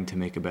 deciding to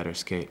make a better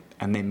skate.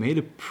 And they made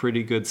a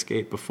pretty good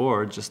skate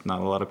before, just not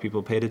a lot of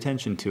people paid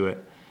attention to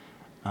it,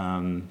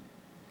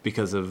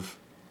 because of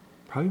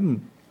probably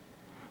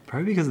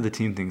because of the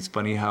team thing. It's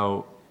funny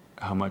how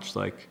much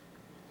like,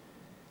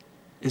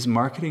 is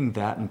marketing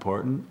that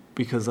important?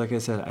 Because like I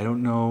said, I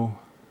don't know.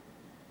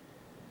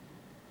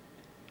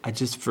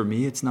 For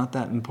me, it's not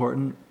that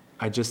important.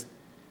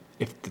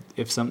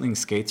 If something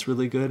skates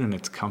really good and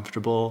it's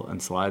comfortable and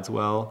slides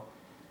well,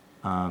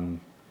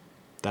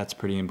 that's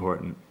pretty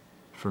important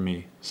for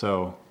me.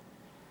 So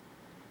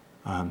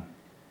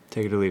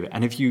take it or leave it.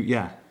 And if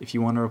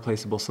you want a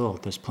replaceable sole,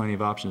 there's plenty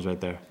of options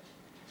right there.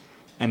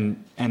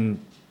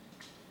 And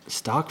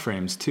stock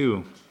frames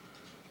too.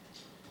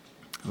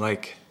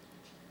 Like,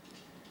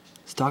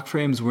 stock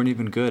frames weren't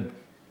even good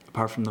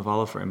apart from the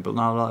Volo frame, but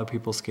not a lot of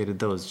people skated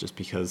those just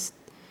because,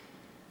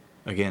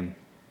 again,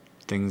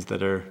 things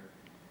that are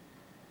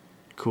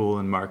cool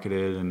and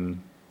marketed,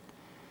 and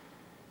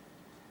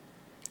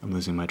I'm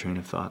losing my train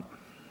of thought.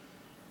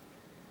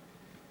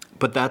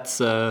 But that's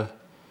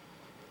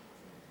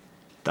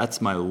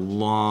my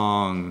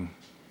long,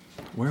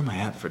 where am I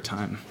at for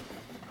time?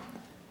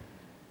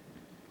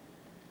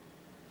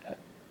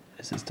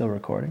 Is it still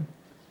recording?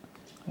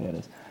 Yeah, it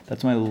is.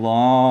 That's my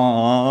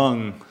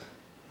long,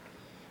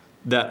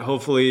 that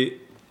hopefully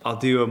I'll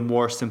do a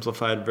more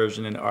simplified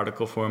version in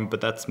article form,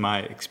 but that's my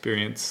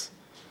experience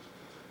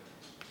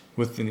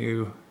with the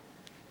new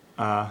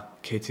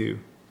K2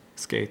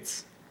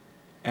 skates.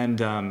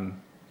 And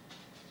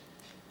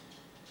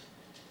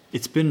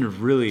it's been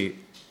really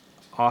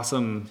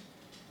awesome.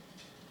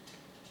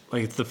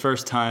 Like, it's the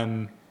first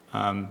time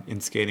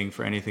in skating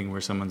for anything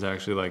where someone's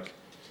actually like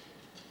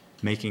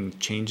making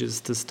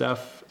changes to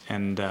stuff,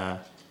 and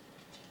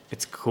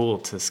it's cool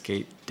to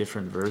skate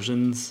different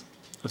versions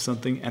of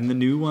something. And the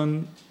new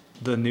one,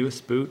 the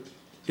newest boot,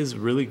 is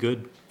really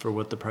good for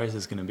what the price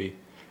is going to be.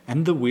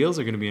 And the wheels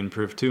are going to be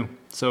improved too.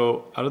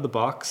 So out of the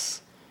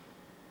box,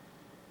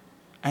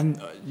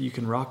 and you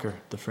can rocker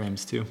the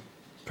frames too.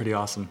 Pretty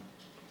awesome.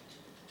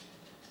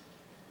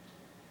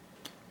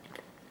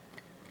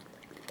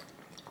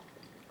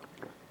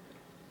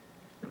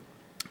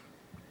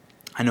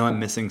 I know I'm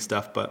missing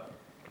stuff, but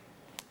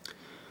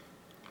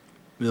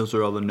those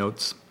are all the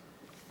notes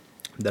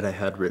that I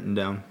had written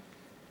down.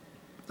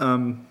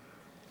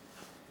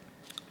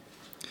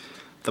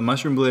 The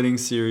mushroom blading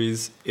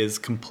series is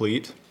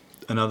complete.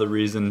 Another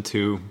reason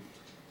to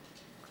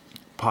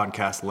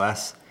podcast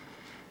less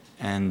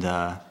and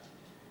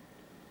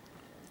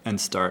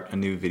start a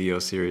new video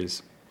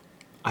series.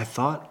 I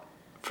thought,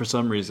 for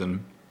some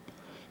reason,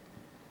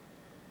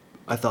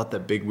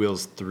 that Big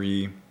Wheels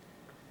 3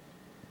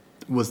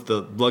 was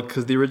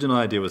because the original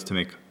idea was to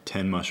make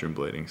 10 mushroom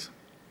bladings.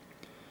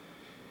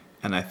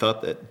 And I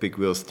thought that Big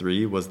Wheels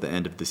 3 was the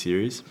end of the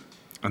series.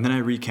 And then I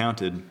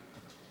recounted,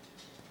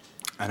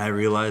 and I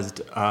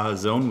realized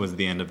Zone was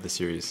the end of the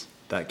series.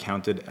 That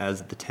counted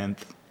as the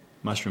 10th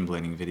mushroom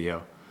blading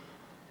video.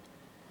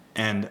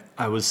 And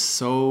I was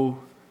so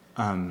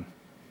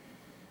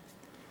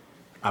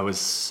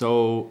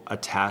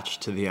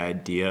attached to the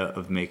idea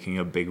of making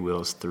a Big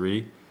Wheels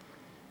 3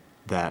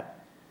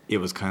 that it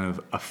was kind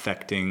of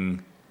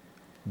affecting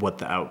what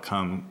the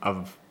outcome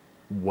of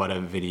what a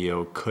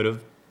video could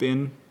have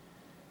been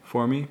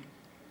for me.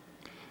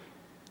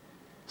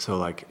 So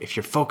like, if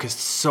you're focused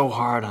so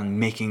hard on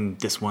making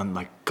this one,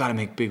 like, gotta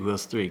make Big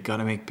Wheels 3,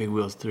 gotta make Big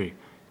Wheels 3,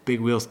 Big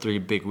Wheels 3,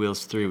 Big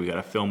Wheels 3, we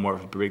gotta film more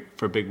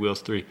for Big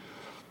Wheels 3.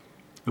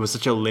 It was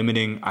such a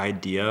limiting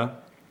idea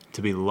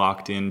to be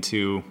locked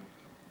into.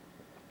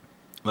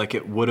 Like,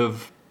 it would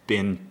have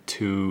been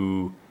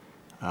too,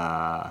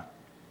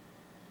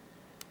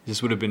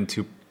 this would have been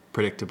too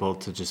predictable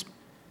to just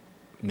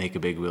make a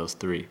Big Wheels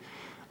 3.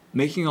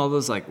 Making all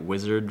those like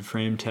wizard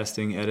frame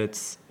testing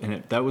edits,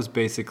 and that was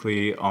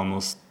basically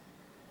almost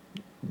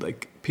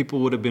like, people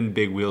would have been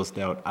big wheels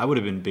out. I would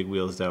have been big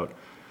wheels out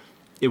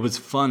it was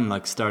fun,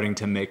 like starting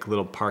to make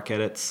little park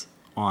edits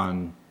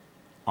on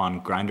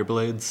grinder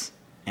blades,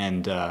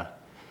 and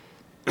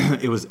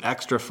it was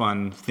extra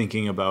fun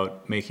thinking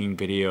about making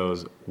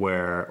videos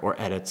or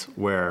edits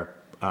where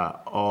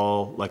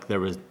all, like, there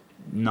was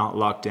not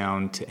locked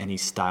down to any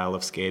style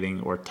of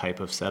skating or type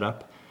of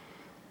setup.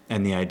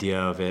 And the idea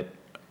of it,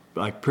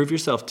 like, Prove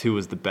Yourself 2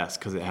 was the best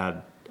because it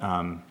had,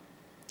 I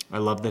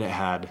love that it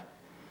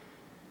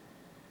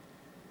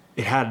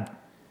had,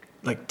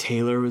 like,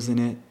 Taylor was in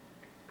it,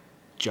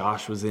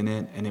 Josh was in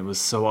it, and it was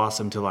so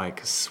awesome to,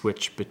 like,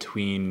 switch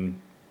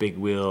between big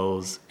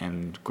wheels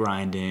and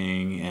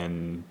grinding,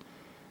 and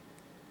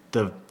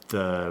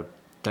the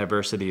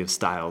diversity of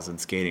styles in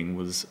skating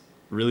was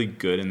really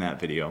good in that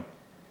video.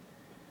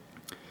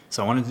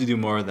 So I wanted to do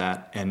more of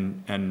that,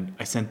 and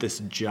I sent this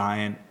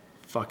giant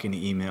fucking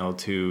email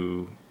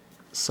to,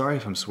 sorry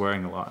if I'm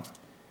swearing a lot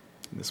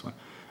in this one.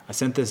 I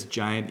sent this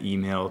giant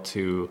email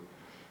to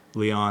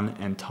Leon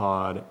and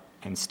Todd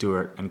and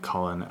Stuart and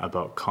Colin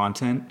about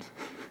content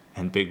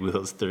and Big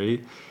Wheels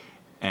 3,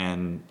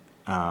 and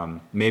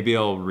maybe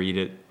I'll read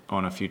it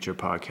on a future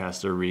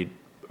podcast or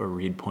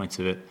read points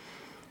of it.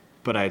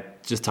 But I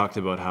just talked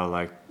about how,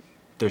 like,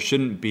 there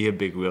shouldn't be a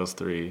Big Wheels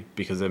 3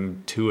 because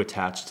I'm too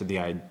attached to the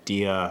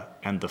idea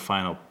and the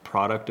final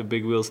product of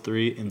Big Wheels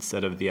 3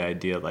 instead of the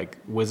idea. Like,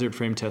 Wizard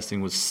frame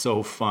testing was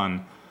so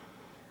fun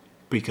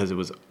because it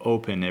was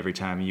open every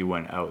time you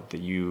went out,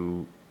 that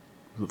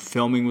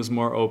filming was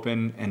more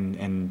open,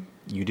 and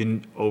you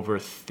didn't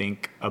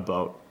overthink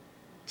about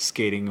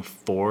skating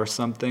for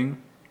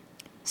something.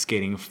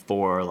 Skating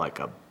for like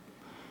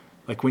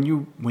when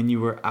you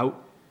were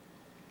out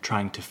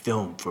trying to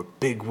film for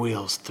Big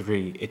Wheels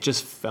 3, it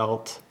just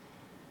felt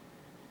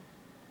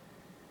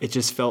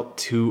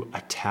too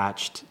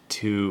attached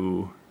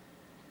to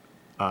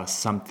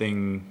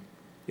something.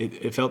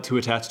 It felt too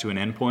attached to an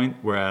endpoint,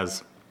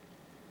 whereas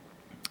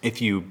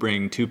if you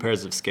bring two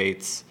pairs of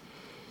skates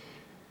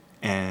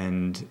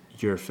and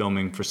you're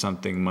filming for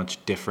something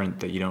much different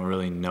that you don't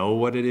really know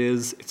what it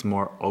is, it's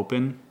more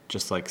open,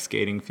 just like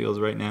skating feels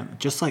right now,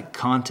 just like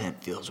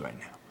content feels right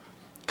now.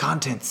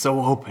 Content's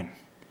so open.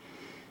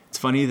 It's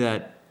funny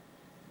that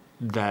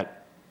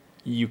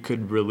you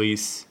could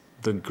release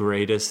the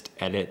greatest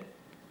edit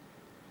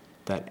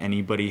that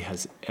anybody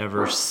has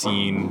ever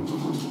seen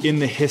in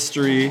the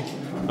history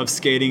of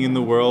skating in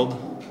the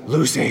world.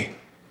 Lucy.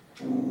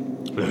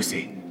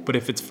 But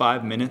if it's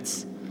 5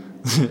 minutes,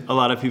 a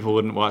lot of people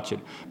wouldn't watch it.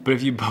 But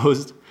if you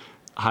post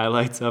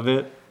highlights of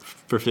it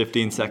for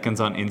 15 seconds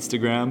on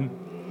Instagram,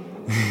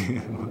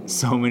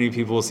 so many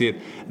people will see it.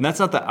 And that's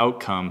not the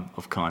outcome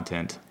of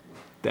content.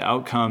 The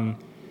outcome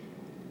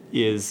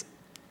is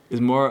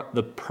more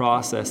the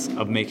process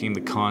of making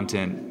the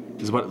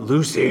content is what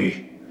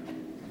Lucy.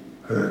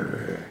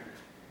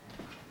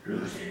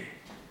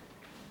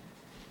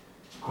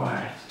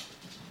 Quiet,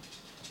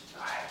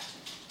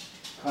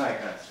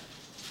 guys.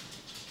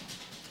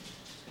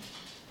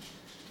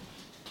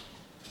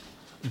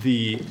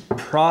 The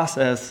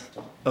process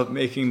of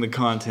making the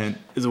content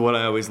is what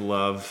I always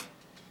love,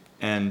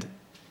 and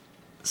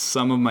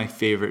some of my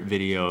favorite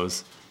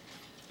videos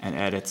and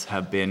edits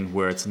have been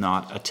where it's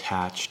not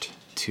attached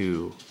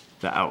to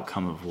the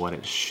outcome of what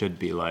it should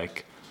be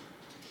like.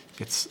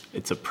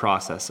 It's a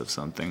process of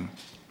something.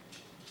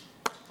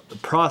 The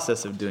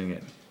process of doing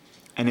it,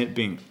 and it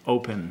being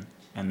open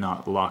and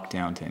not locked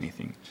down to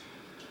anything.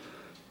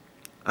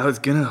 This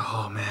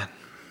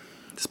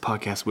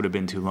podcast would have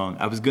been too long.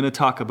 I was gonna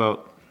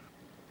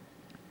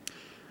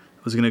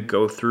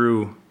go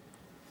through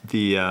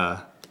the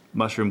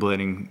mushroom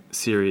blading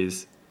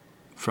series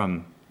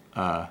from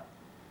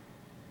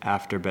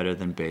after Better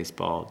Than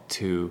Baseball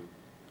to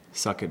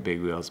Suck at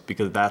Big Wheels,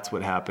 because that's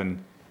what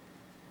happened.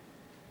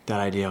 That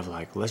idea of,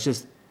 like, let's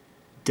just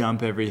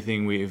dump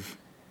everything we've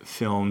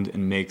filmed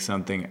and make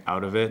something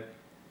out of it.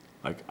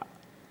 Like,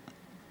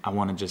 I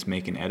want to just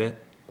make an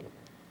edit.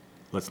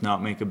 Let's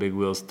not make a Big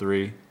Wheels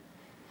 3,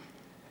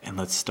 and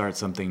let's start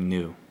something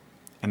new.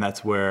 And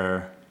that's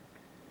where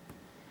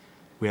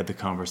we had the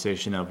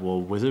conversation of, well,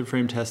 wizard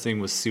frame testing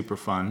was super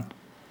fun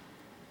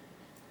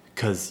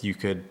because you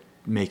could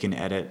make an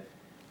edit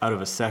out of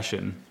a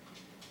session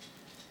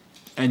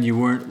and you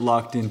weren't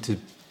locked into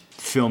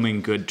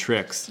filming good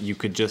tricks. You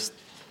could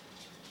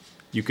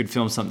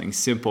film something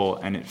simple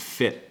and it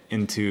fit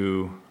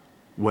into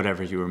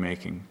whatever you were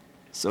making.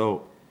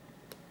 So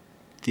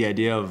the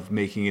idea of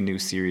making a new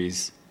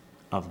series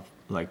of,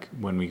 like,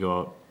 when we go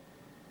out,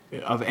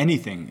 of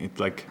anything, it's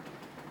like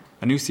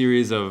a new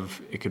series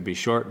of, it could be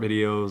short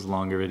videos,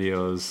 longer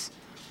videos,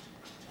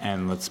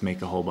 and let's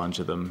make a whole bunch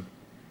of them.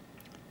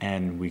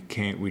 And we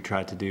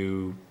tried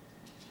to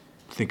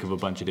think of a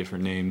bunch of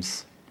different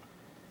names.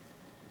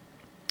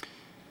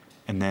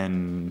 And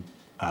then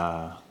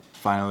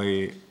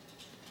finally,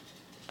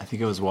 I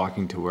think I was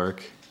walking to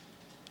work,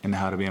 and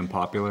How to Be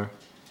Unpopular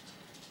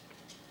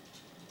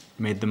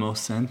made the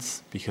most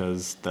sense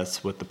because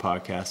that's what the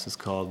podcast is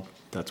called.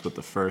 That's what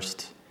the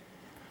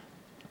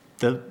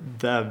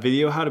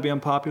video How to Be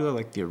Unpopular,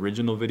 like the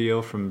original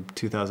video from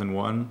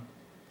 2001,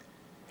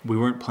 we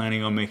weren't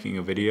planning on making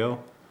a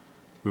video.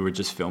 We were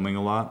just filming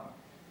a lot.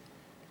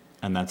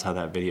 And that's how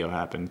that video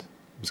happened.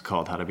 It was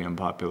called How to Be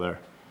Unpopular.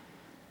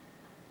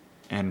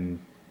 And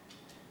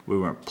we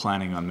weren't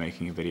planning on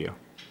making a video.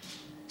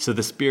 So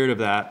the spirit of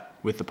that,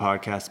 with the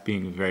podcast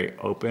being very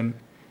open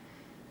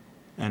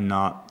and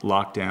not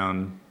locked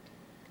down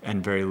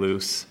and very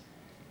loose,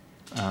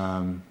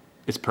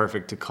 it's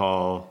perfect to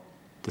call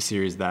the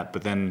series that.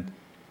 But then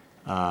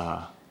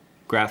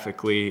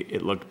graphically,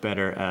 it looked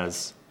better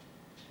as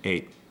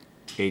 8,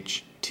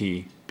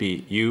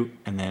 HTBU,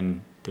 and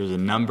then there's a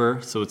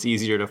number, so it's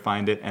easier to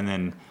find it, and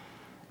then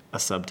a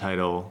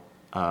subtitle,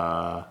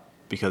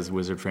 because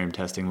Wizard Frame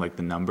testing, like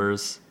the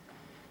numbers,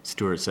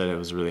 Stuart said it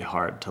was really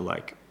hard to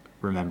like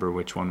remember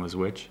which one was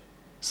which.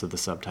 So the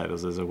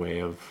subtitles is a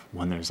way of,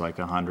 when there's like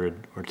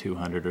 100 or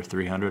 200 or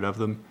 300 of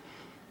them,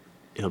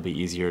 it'll be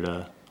easier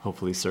to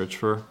hopefully search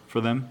for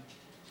them.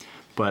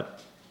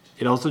 But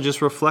it also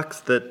just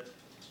reflects that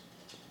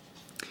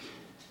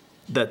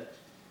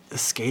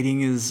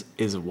skating is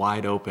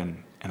wide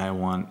open, and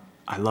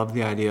I love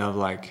the idea of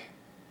like,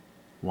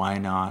 why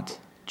not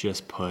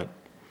just put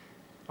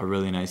a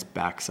really nice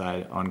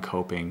backside on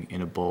coping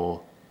in a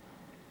bowl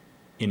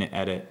in an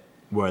edit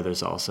where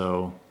there's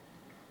also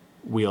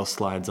wheel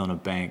slides on a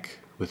bank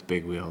with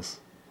big wheels.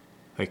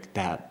 Like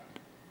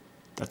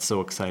that's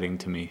so exciting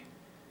to me.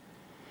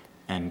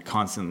 And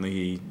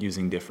constantly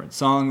using different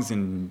songs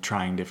and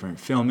trying different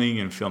filming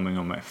and filming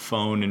on my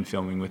phone and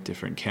filming with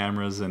different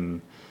cameras,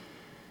 and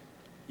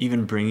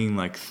even bringing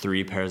like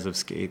 3 pairs of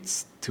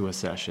skates to a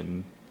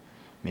session.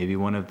 Maybe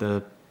one of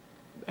the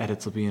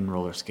edits will be in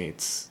roller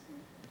skates.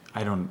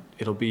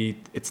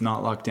 It's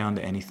not locked down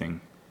to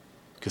anything,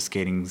 because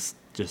skating's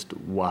just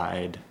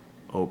wide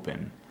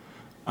open.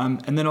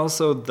 And then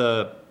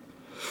also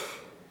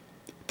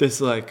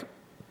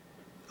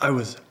I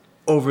was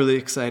overly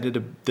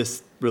excited.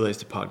 This relates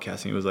to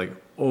podcasting. It was like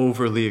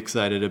overly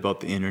excited about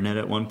the internet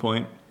at one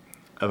point,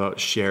 about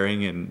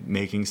sharing and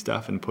making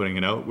stuff and putting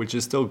it out, which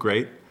is still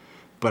great.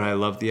 But I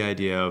love the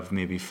idea of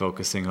maybe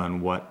focusing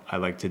on what I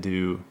like to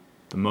do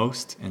the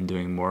most and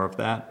doing more of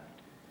that.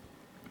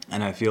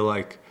 And I feel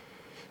like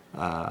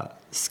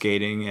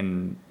skating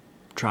and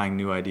trying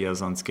new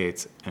ideas on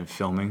skates and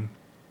filming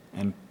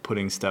and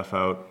putting stuff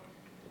out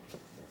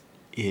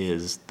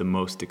is the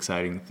most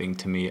exciting thing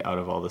to me out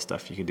of all the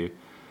stuff you could do.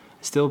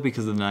 Still,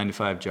 because of the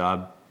 9-to-5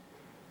 job,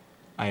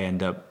 I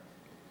end up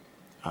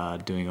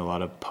doing a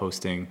lot of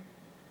posting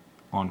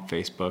on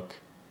Facebook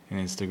and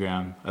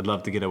Instagram. I'd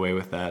love to get away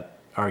with that,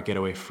 or get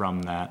away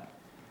from that.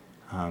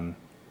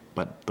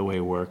 But the way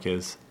work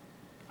is,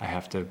 I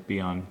have to be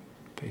on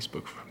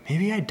Facebook.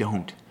 Maybe I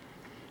don't.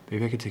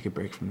 Maybe I could take a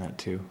break from that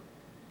too.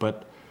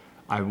 But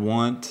I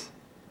want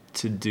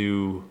to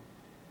do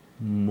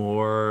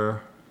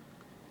more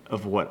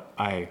of what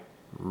I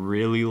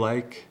really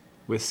like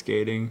with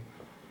skating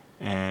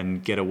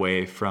and get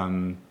away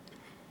from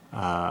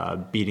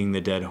beating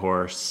the dead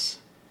horse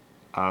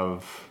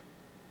of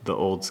the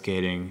old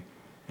skating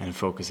and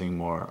focusing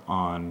more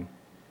on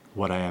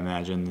what I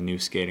imagine the new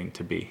skating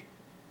to be,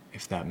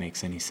 if that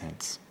makes any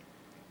sense.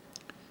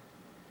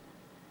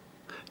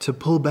 To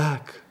pull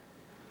back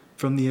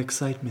from the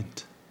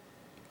excitement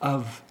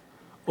of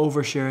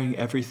oversharing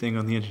everything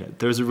on the internet.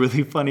 There's a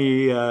really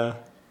funny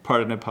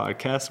part in a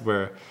podcast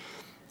where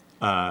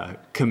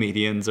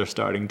comedians are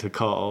starting to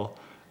call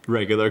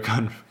regular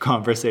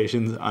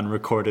conversations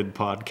unrecorded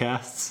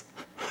podcasts.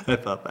 I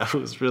thought that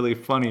was really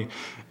funny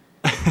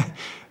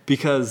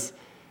because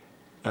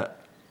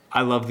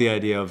I love the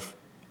idea of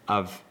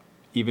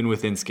even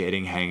within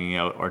skating, hanging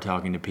out or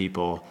talking to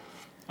people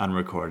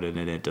unrecorded,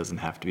 and it doesn't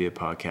have to be a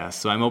podcast.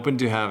 So I'm open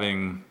to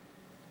having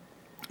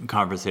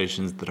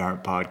conversations that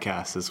aren't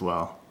podcasts as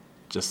well,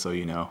 just so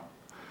you know.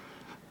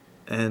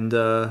 And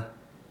I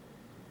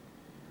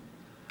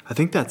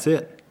think that's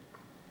it.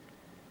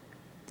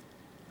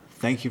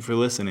 Thank you for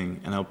listening,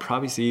 and I'll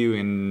probably see you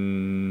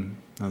in,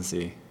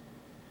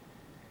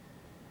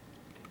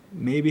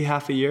 maybe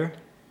half a year,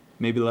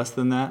 maybe less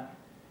than that,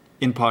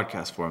 in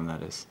podcast form,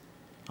 that is.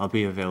 I'll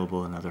be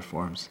available in other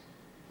forms.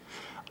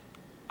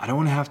 I don't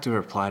want to have to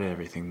reply to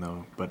everything,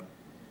 though, but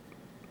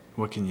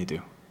what can you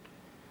do?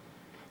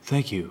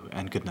 Thank you,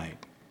 and good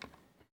night.